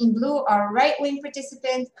participants, in blue are right-wing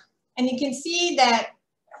participants. And you can see that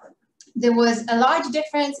there was a large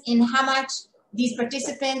difference in how much these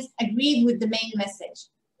participants agreed with the main message.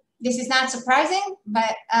 This is not surprising,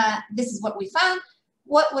 but this is what we found.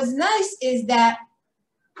 What was nice is that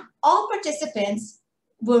all participants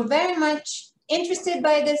were very much interested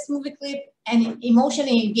by this movie clip and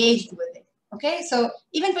emotionally engaged with it, okay? So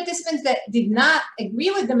even participants that did not agree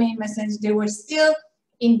with the main message, they were still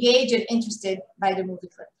engaged and interested by the movie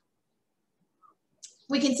clip.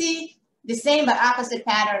 We can see the same but opposite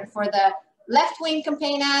pattern for the left-wing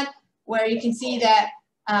campaign ad, where you can see that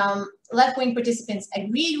left-wing participants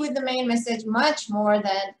agreed with the main message much more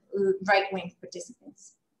than right-wing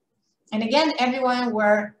participants. And again, everyone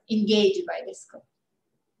were engaged by this clip.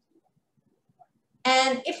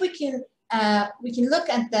 And if we can look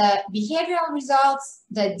at the behavioral results,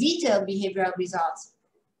 the detailed behavioral results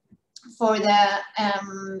for the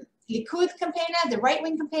Likud campaign ad, the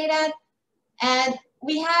right-wing campaign ad, and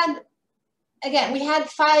we had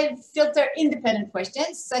 5 filter independent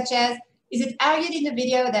questions, such as, is it argued in the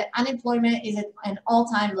video that unemployment is at an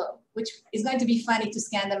all-time low? Which is going to be funny to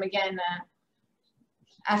scan them again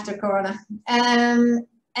after Corona. And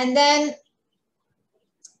then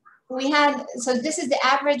we had, so this is the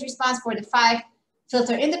average response for the 5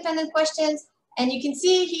 filter independent questions. And you can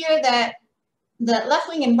see here that the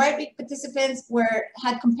left-wing and right-wing participants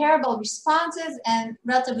had comparable responses and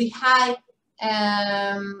relatively high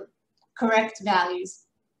correct values.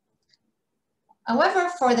 However,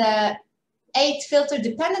 for the 8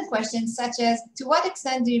 filter-dependent questions, such as, to what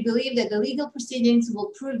extent do you believe that the legal proceedings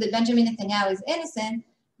will prove that Benjamin Netanyahu is innocent,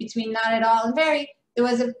 between not at all and very, there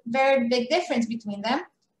was a very big difference between them.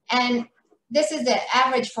 And this is the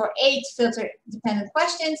average for 8 filter-dependent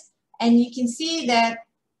questions. And you can see that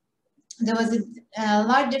there was a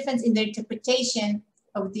large difference in the interpretation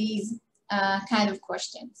of these kind of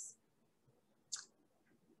questions.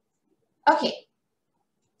 Okay,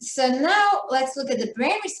 so now let's look at the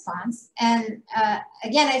brain response. And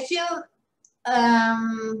again, I feel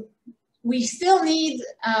we still need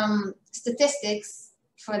statistics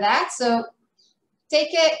for that. So take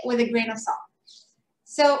it with a grain of salt.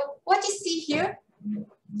 So what you see here,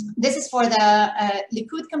 this is for the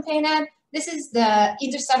Likud campaign ad. This is the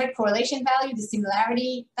inter-subject correlation value, the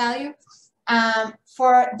similarity value.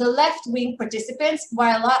 For the left-wing participants,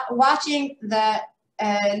 while watching the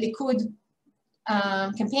Likud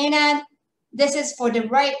campaign ad, this is for the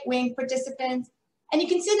right-wing participants. And you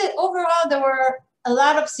can see that overall there were a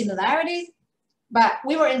lot of similarities, but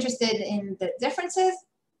we were interested in the differences.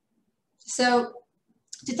 So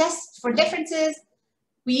to test for differences,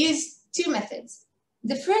 we use 2 methods.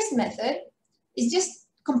 The first method is just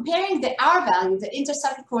comparing the R value, the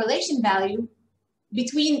inter-subject correlation value,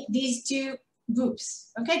 between these 2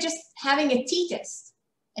 groups, okay? Just having a t-test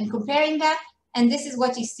and comparing that, and this is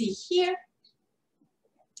what you see here.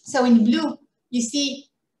 So in blue, you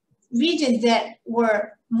see regions that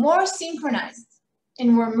were more synchronized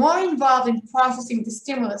and were more involved in processing the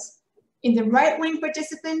stimulus in the right-wing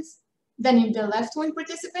participants than in the left-wing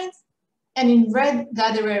participants, and in red, the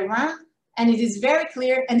other way around. And it is very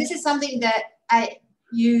clear, and this is something that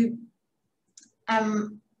you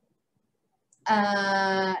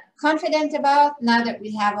confident about now that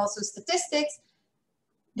we have also statistics,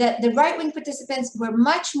 that the right-wing participants were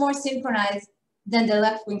much more synchronized than the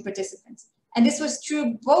left-wing participants. And this was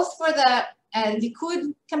true both for the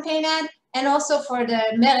Likud campaign ad and also for the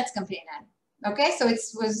Meretz campaign ad. Okay, so it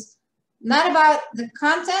was not about the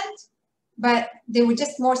content, but they were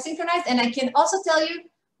just more synchronized. And I can also tell you,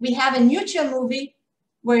 we have a neutral movie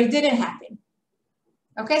where it didn't happen.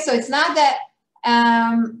 Okay, so it's not that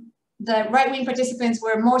the right-wing participants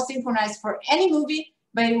were more synchronized for any movie,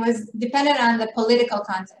 but it was dependent on the political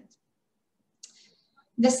content.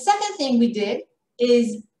 The second thing we did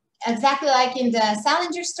is exactly like in the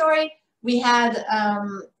Salinger story, we had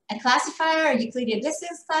a classifier, a Euclidean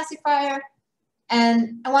distance classifier.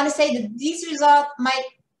 And I want to say that these results might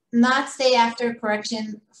not stay after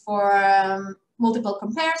correction for multiple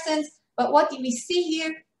comparisons, but what we see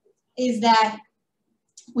here is that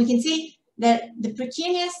we can see that the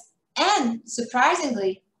precuneus and,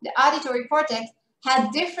 surprisingly, the auditory cortex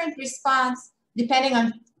had different response depending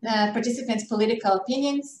on participants' political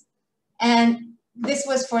opinions. And this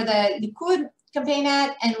was for the Likud campaign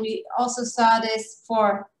ad, and we also saw this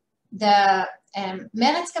for the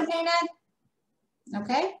Meretz campaign ad.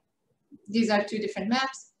 Okay, these are 2 different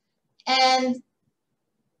maps. And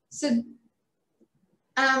so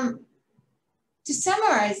to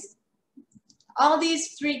summarize all these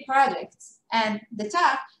 3 projects and the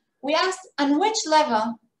talk, we asked on which level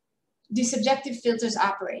do subjective filters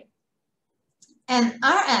operate? And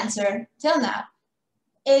our answer till now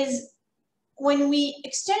is when we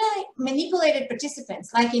externally manipulated participants,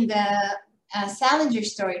 like in the Salinger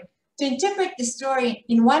story, to interpret the story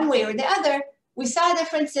in one way or the other, we saw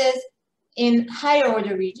differences in higher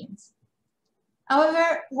order regions. However,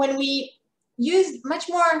 when we used much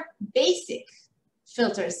more basic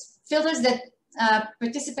filters, filters that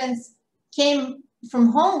participants came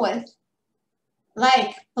from home with,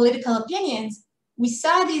 like political opinions, we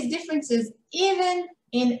saw these differences even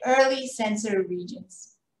in early sensory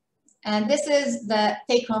regions. And this is the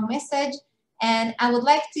take-home message. And I would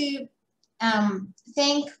like to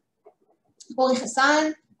thank Uri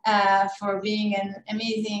Hassan for being an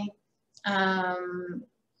amazing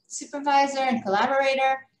supervisor and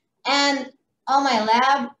collaborator, and all my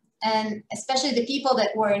lab, and especially the people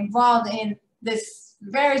that were involved in this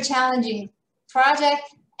very challenging project,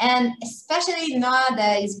 and especially Noah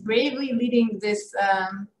that is bravely leading this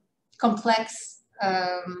complex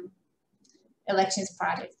elections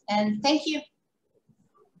project. And thank you.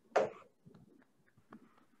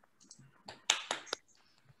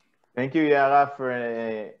 Thank you, Yaara, for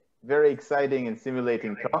a very exciting and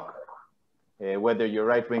stimulating talk. Whether you're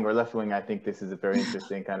right wing or left wing, I think this is a very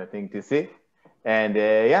interesting kind of thing to see. And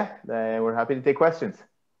yeah, we're happy to take questions.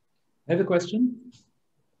 I have a question.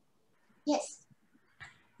 Yes.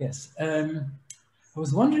 Yes. I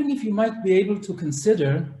was wondering if you might be able to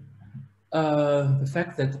consider the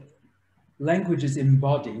fact that language is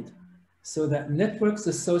embodied, so that networks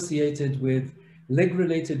associated with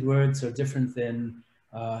leg-related words are different than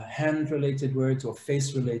hand-related words or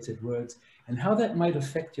face-related words, and how that might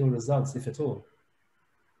affect your results, if at all.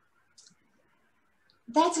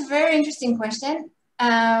 That's a very interesting question.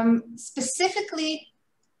 Specifically,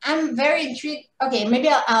 I'm very intrigued. Okay, maybe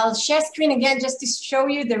I'll share screen again just to show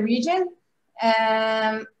you the region,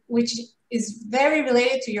 which is very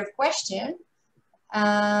related to your question.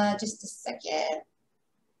 Just a second.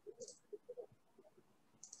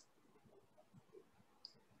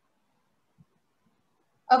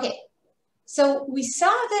 Okay, so we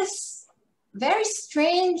saw this very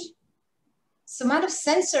strange amount of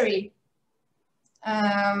sensory,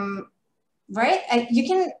 right? You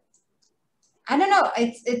can, I don't know,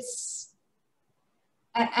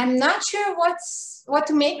 I'm not sure what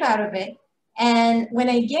to make out of it. And when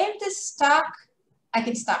I gave this talk, I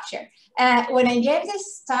can stop share. When I gave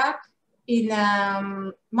this talk in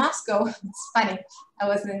Moscow, it's funny, I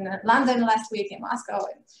was in London last week, in Moscow,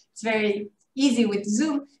 and it's very easy with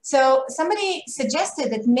Zoom. So somebody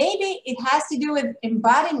suggested that maybe it has to do with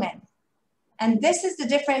embodiment. And this is the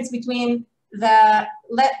difference between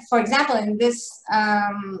for example, in this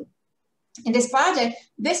project,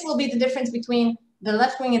 this will be the difference between the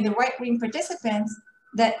left wing and the right wing participants,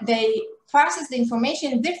 that they process the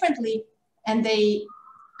information differently, and they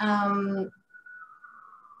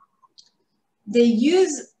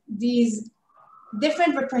use these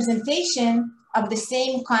different representation of the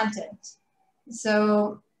same content.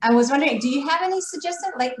 So I was wondering, do you have any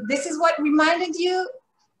suggestion? Like, this is what reminded you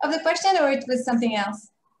of the question, or it was something else?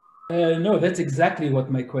 No, that's exactly what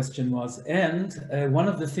my question was. And one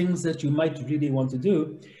of the things that you might really want to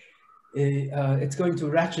do, it's going to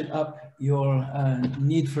ratchet up your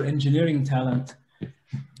need for engineering talent,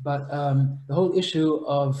 but the whole issue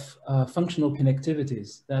of functional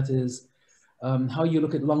connectivities, that is how you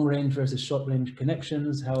look at long range versus short range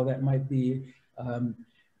connections, how that might be a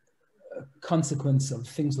consequence of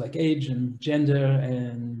things like age and gender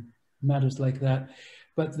and matters like that.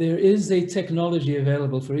 But there is a technology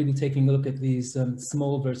available for really taking a look at these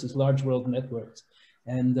small versus large world networks.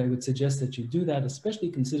 And I would suggest that you do that, especially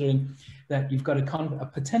considering that you've got a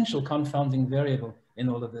potential confounding variable in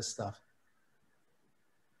all of this stuff.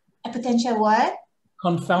 A potential what?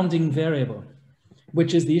 Confounding variable,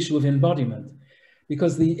 which is the issue of embodiment.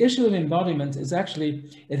 Because the issue of embodiment is actually,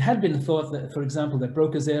 it had been thought that, for example, that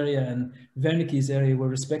Broca's area and Wernicke's area were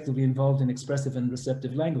respectively involved in expressive and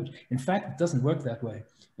receptive language. In fact, it doesn't work that way.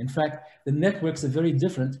 In fact, the networks are very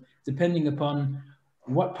different depending upon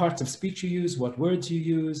what parts of speech you use, what words you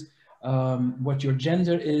use, what your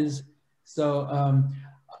gender is. So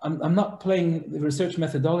I'm not playing the research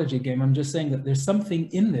methodology game. I'm just saying that there's something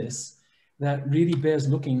in this that really bears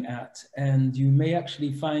looking at, and you may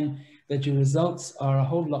actually find that your results are a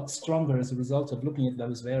whole lot stronger as a result of looking at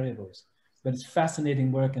those variables. But it's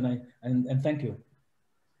fascinating work, and thank you.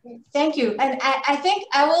 Thank you. And I think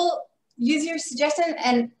I will use your suggestion,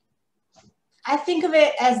 and I think of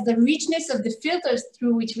it as the richness of the filters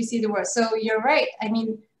through which we see the world. So you're right. I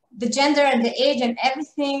mean, the gender and the age and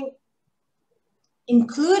everything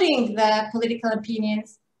including the political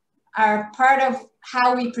opinions, are part of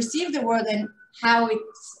how we perceive the world and how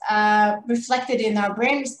it's reflected in our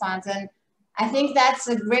brain response. And I think that's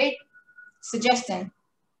a great suggestion.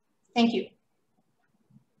 Thank you.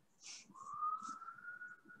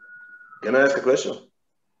 Can I ask a question?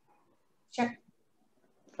 Sure.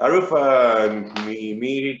 Arif,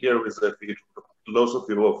 me here with the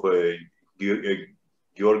philosophy of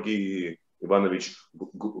Georgy Ivanovich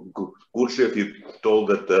Gurdjieff, he told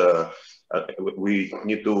that we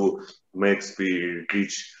need to make spiritual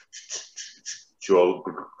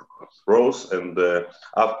growth, and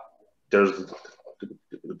after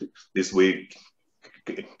this we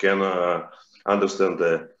can understand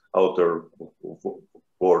the outer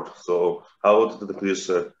world. So how this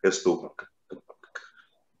has to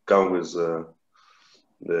come with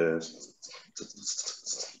the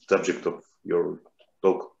subject of your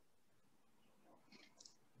talk?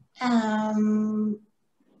 I'm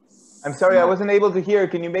sorry, I wasn't able to hear.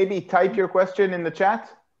 Can you maybe type your question in the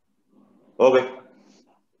chat? Okay.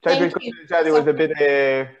 Type your question in the chat. It was a bit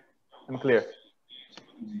unclear.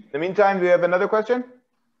 In the meantime, do you have another question?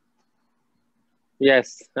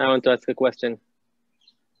 Yes, I want to ask a question.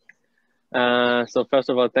 So first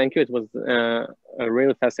of all, thank you. It was a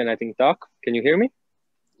really fascinating talk. Can you hear me?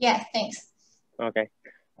 Yeah, thanks. Okay.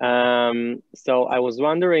 So I was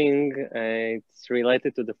wondering, it's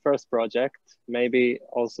related to the first project, maybe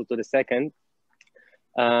also to the second.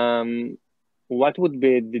 What would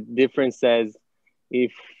be the differences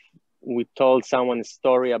if we told someone a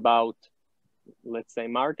story about, let's say,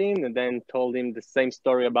 Martin, and then told him the same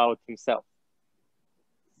story about himself?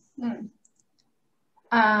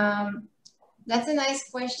 That's a nice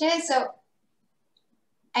question. So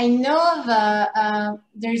I know of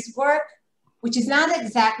there's work which is not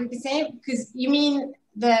exactly the same, because you mean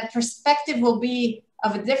the perspective will be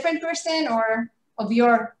of a different person or of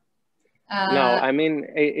your? No, I mean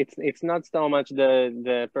it's not so much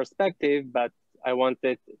the perspective, but I want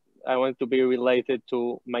to be related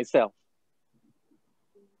to myself.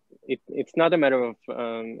 It's not a matter of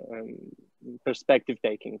perspective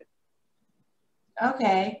taking.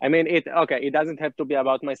 Okay. I mean, it doesn't have to be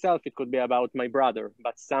about myself. It could be about my brother,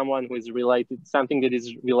 but someone who is related, something that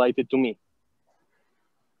is related to me.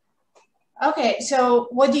 Okay, so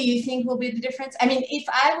what do you think will be the difference? I mean, if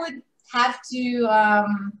I would have to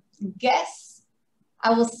guess,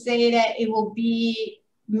 I will say that it will be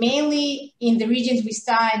mainly in the regions we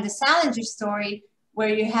saw in the Salinger story, where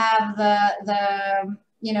you have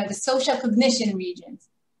the social cognition regions.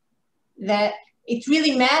 That it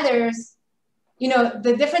really matters.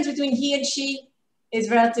 The difference between he and she is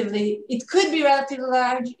it could be relatively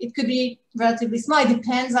large, it could be relatively small. It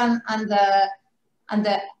depends on the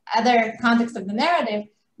other context of the narrative.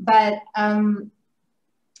 But I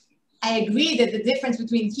agree that the difference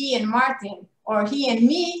between he and Martin or he and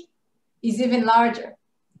me is even larger.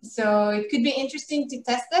 So it could be interesting to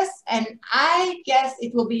test this. And I guess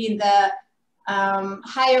it will be in the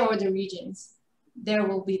higher order regions. There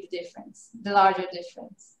will be the difference, the larger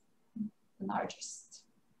difference. Largest.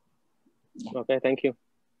 Yeah. Okay, thank you.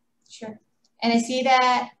 Sure. And I see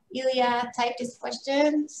that Ilya typed his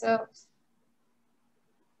question, so.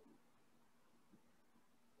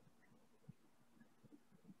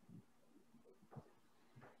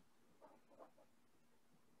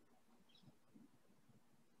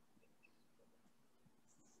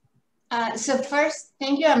 So first,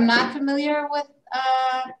 thank you. I'm not familiar with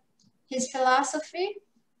his philosophy,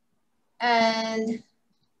 and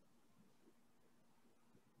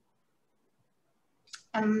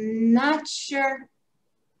I'm not sure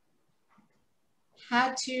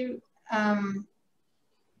how to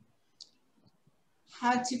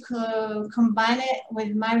combine it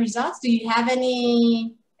with my results. Do you have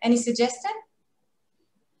any suggestion,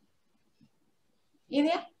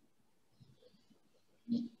 Ilya?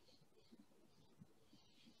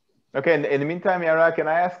 Okay, in the meantime, Yaara, can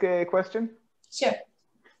I ask a question? Sure.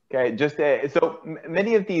 Okay, just so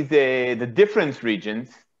many of these the difference regions,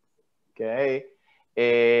 okay,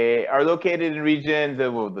 are located in regions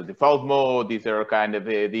of the default mode. These are kind of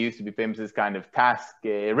they used to be famous as kind of task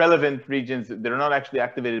relevant regions that are not actually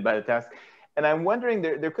activated by the task. And I'm wondering,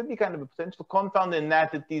 there could be kind of a potential confound in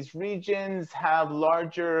that these regions have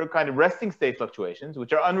larger kind of resting state fluctuations,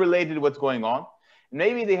 which are unrelated to what's going on.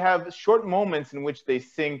 Maybe they have short moments in which they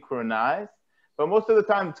synchronize, but most of the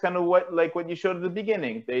time it's kind of like what you showed at the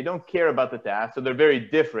beginning. They don't care about the task, so they're very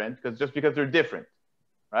different because they're different,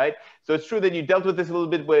 right? So it's true that you dealt with this a little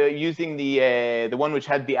bit by using the one which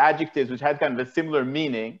had the adjectives, which had kind of a similar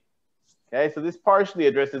meaning. Okay, so this partially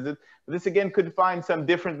addresses it, but this again could find some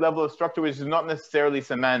different level of structure which is not necessarily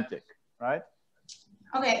semantic, right?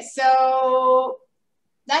 Okay, so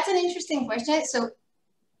that's an interesting question. So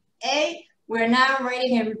we're now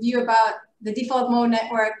writing a review about the default mode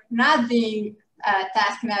network not being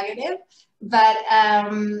task negative, but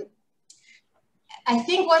I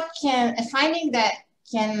think a finding that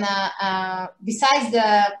can, besides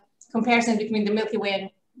the comparison between the Milky Way and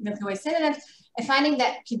Milky Way synonyms, a finding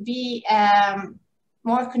that could be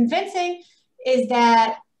more convincing is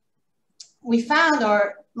that we found,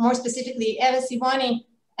 or more specifically, Erez Siboni,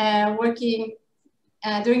 working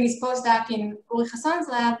during his postdoc in Uri Hassan's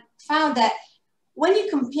lab, found that when you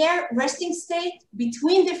compare resting state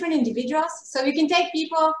between different individuals, so you can take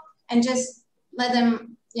people and just let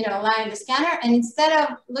them, lie in the scanner, and instead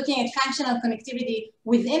of looking at functional connectivity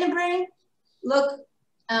within a brain, look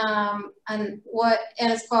on what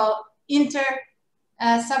is called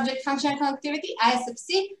inter-subject functional connectivity,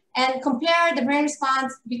 ISFC, and compare the brain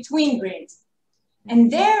response between brains.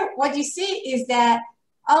 And there, what you see is that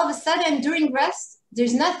all of a sudden during rest,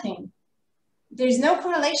 there's nothing. There's no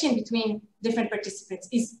correlation between different participants.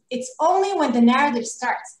 It's only when the narrative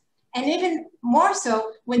starts. And even more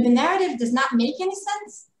so, when the narrative does not make any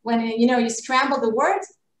sense, when you scramble the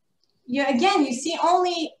words, you see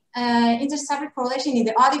only inter-subject correlation in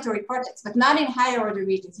the auditory cortex, but not in higher order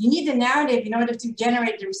regions. You need the narrative in order to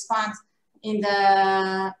generate the response in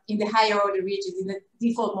the higher order regions, in the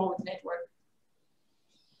default mode network.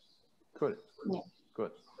 Cool. Yeah.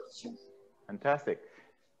 Good. Sure. Fantastic.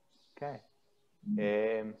 Okay.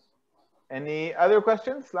 Any other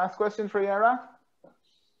questions? Last question for Yaara?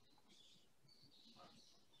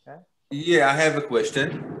 Okay. Yeah, I have a question.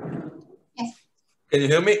 Yes. Can you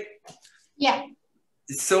hear me? Yeah.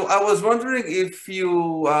 So I was wondering if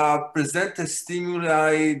you present a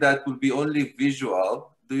stimuli that will be only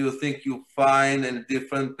visual, do you think you find in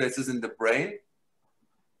different places in the brain?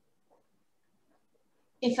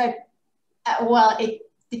 Well, it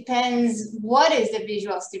depends what is the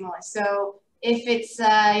visual stimulus. So if it's,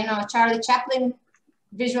 Charlie Chaplin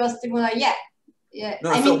visual stimuli, yeah.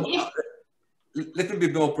 No, let me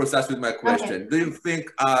be more precise with my question. Okay. Do you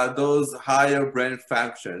think those higher brain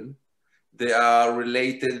function, they are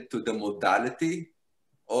related to the modality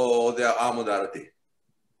or they are amodality?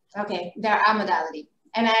 Okay, they are amodality.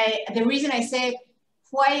 And the reason I say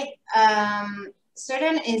quite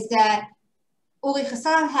certain is that Uri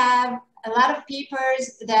Hassan have a lot of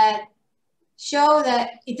papers that show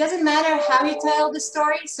that it doesn't matter how you tell the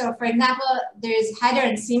story. So for example, there's Haider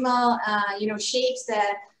and Simel, shapes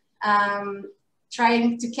that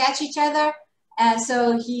trying to catch each other.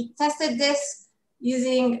 So he tested this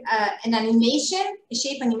using an animation, a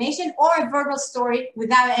shape animation, or a verbal story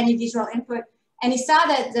without any visual input. And he saw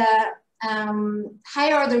that the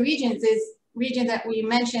higher order regions, this region that we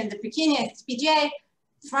mentioned, the precuneus, PGA,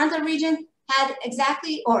 frontal region, had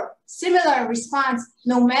exactly or similar response,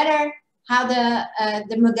 no matter how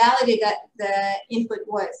the modality that the input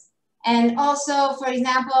was. And also, for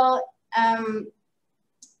example,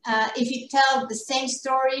 if you tell the same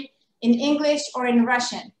story in English or in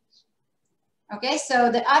Russian. Okay, so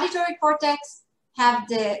the auditory cortex have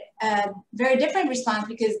the very different response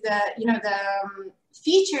because the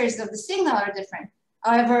features of the signal are different.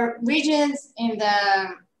 However, regions in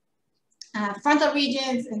the frontal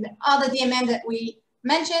regions and all the DMN that we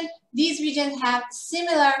mentioned, these regions have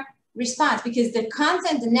similar response because the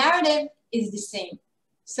content, the narrative is the same.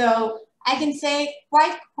 So I can say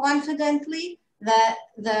quite confidently that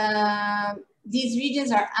these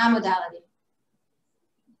regions are amodality.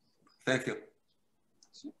 Thank you.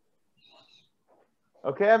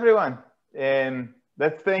 Okay, everyone.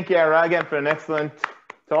 Let's thank Yaara again for an excellent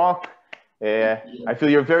talk. I feel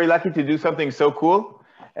you're very lucky to do something so cool.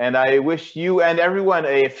 And I wish you and everyone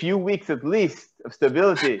a few weeks at least of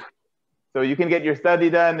stability so you can get your study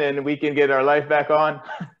done and we can get our life back on.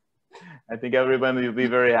 I think everyone will be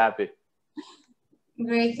very happy.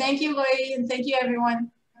 Great. Thank you, Roy, and thank you, everyone.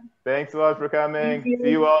 Thanks a lot for coming. See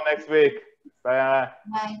you all next week. Bye.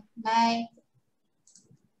 Bye. Bye.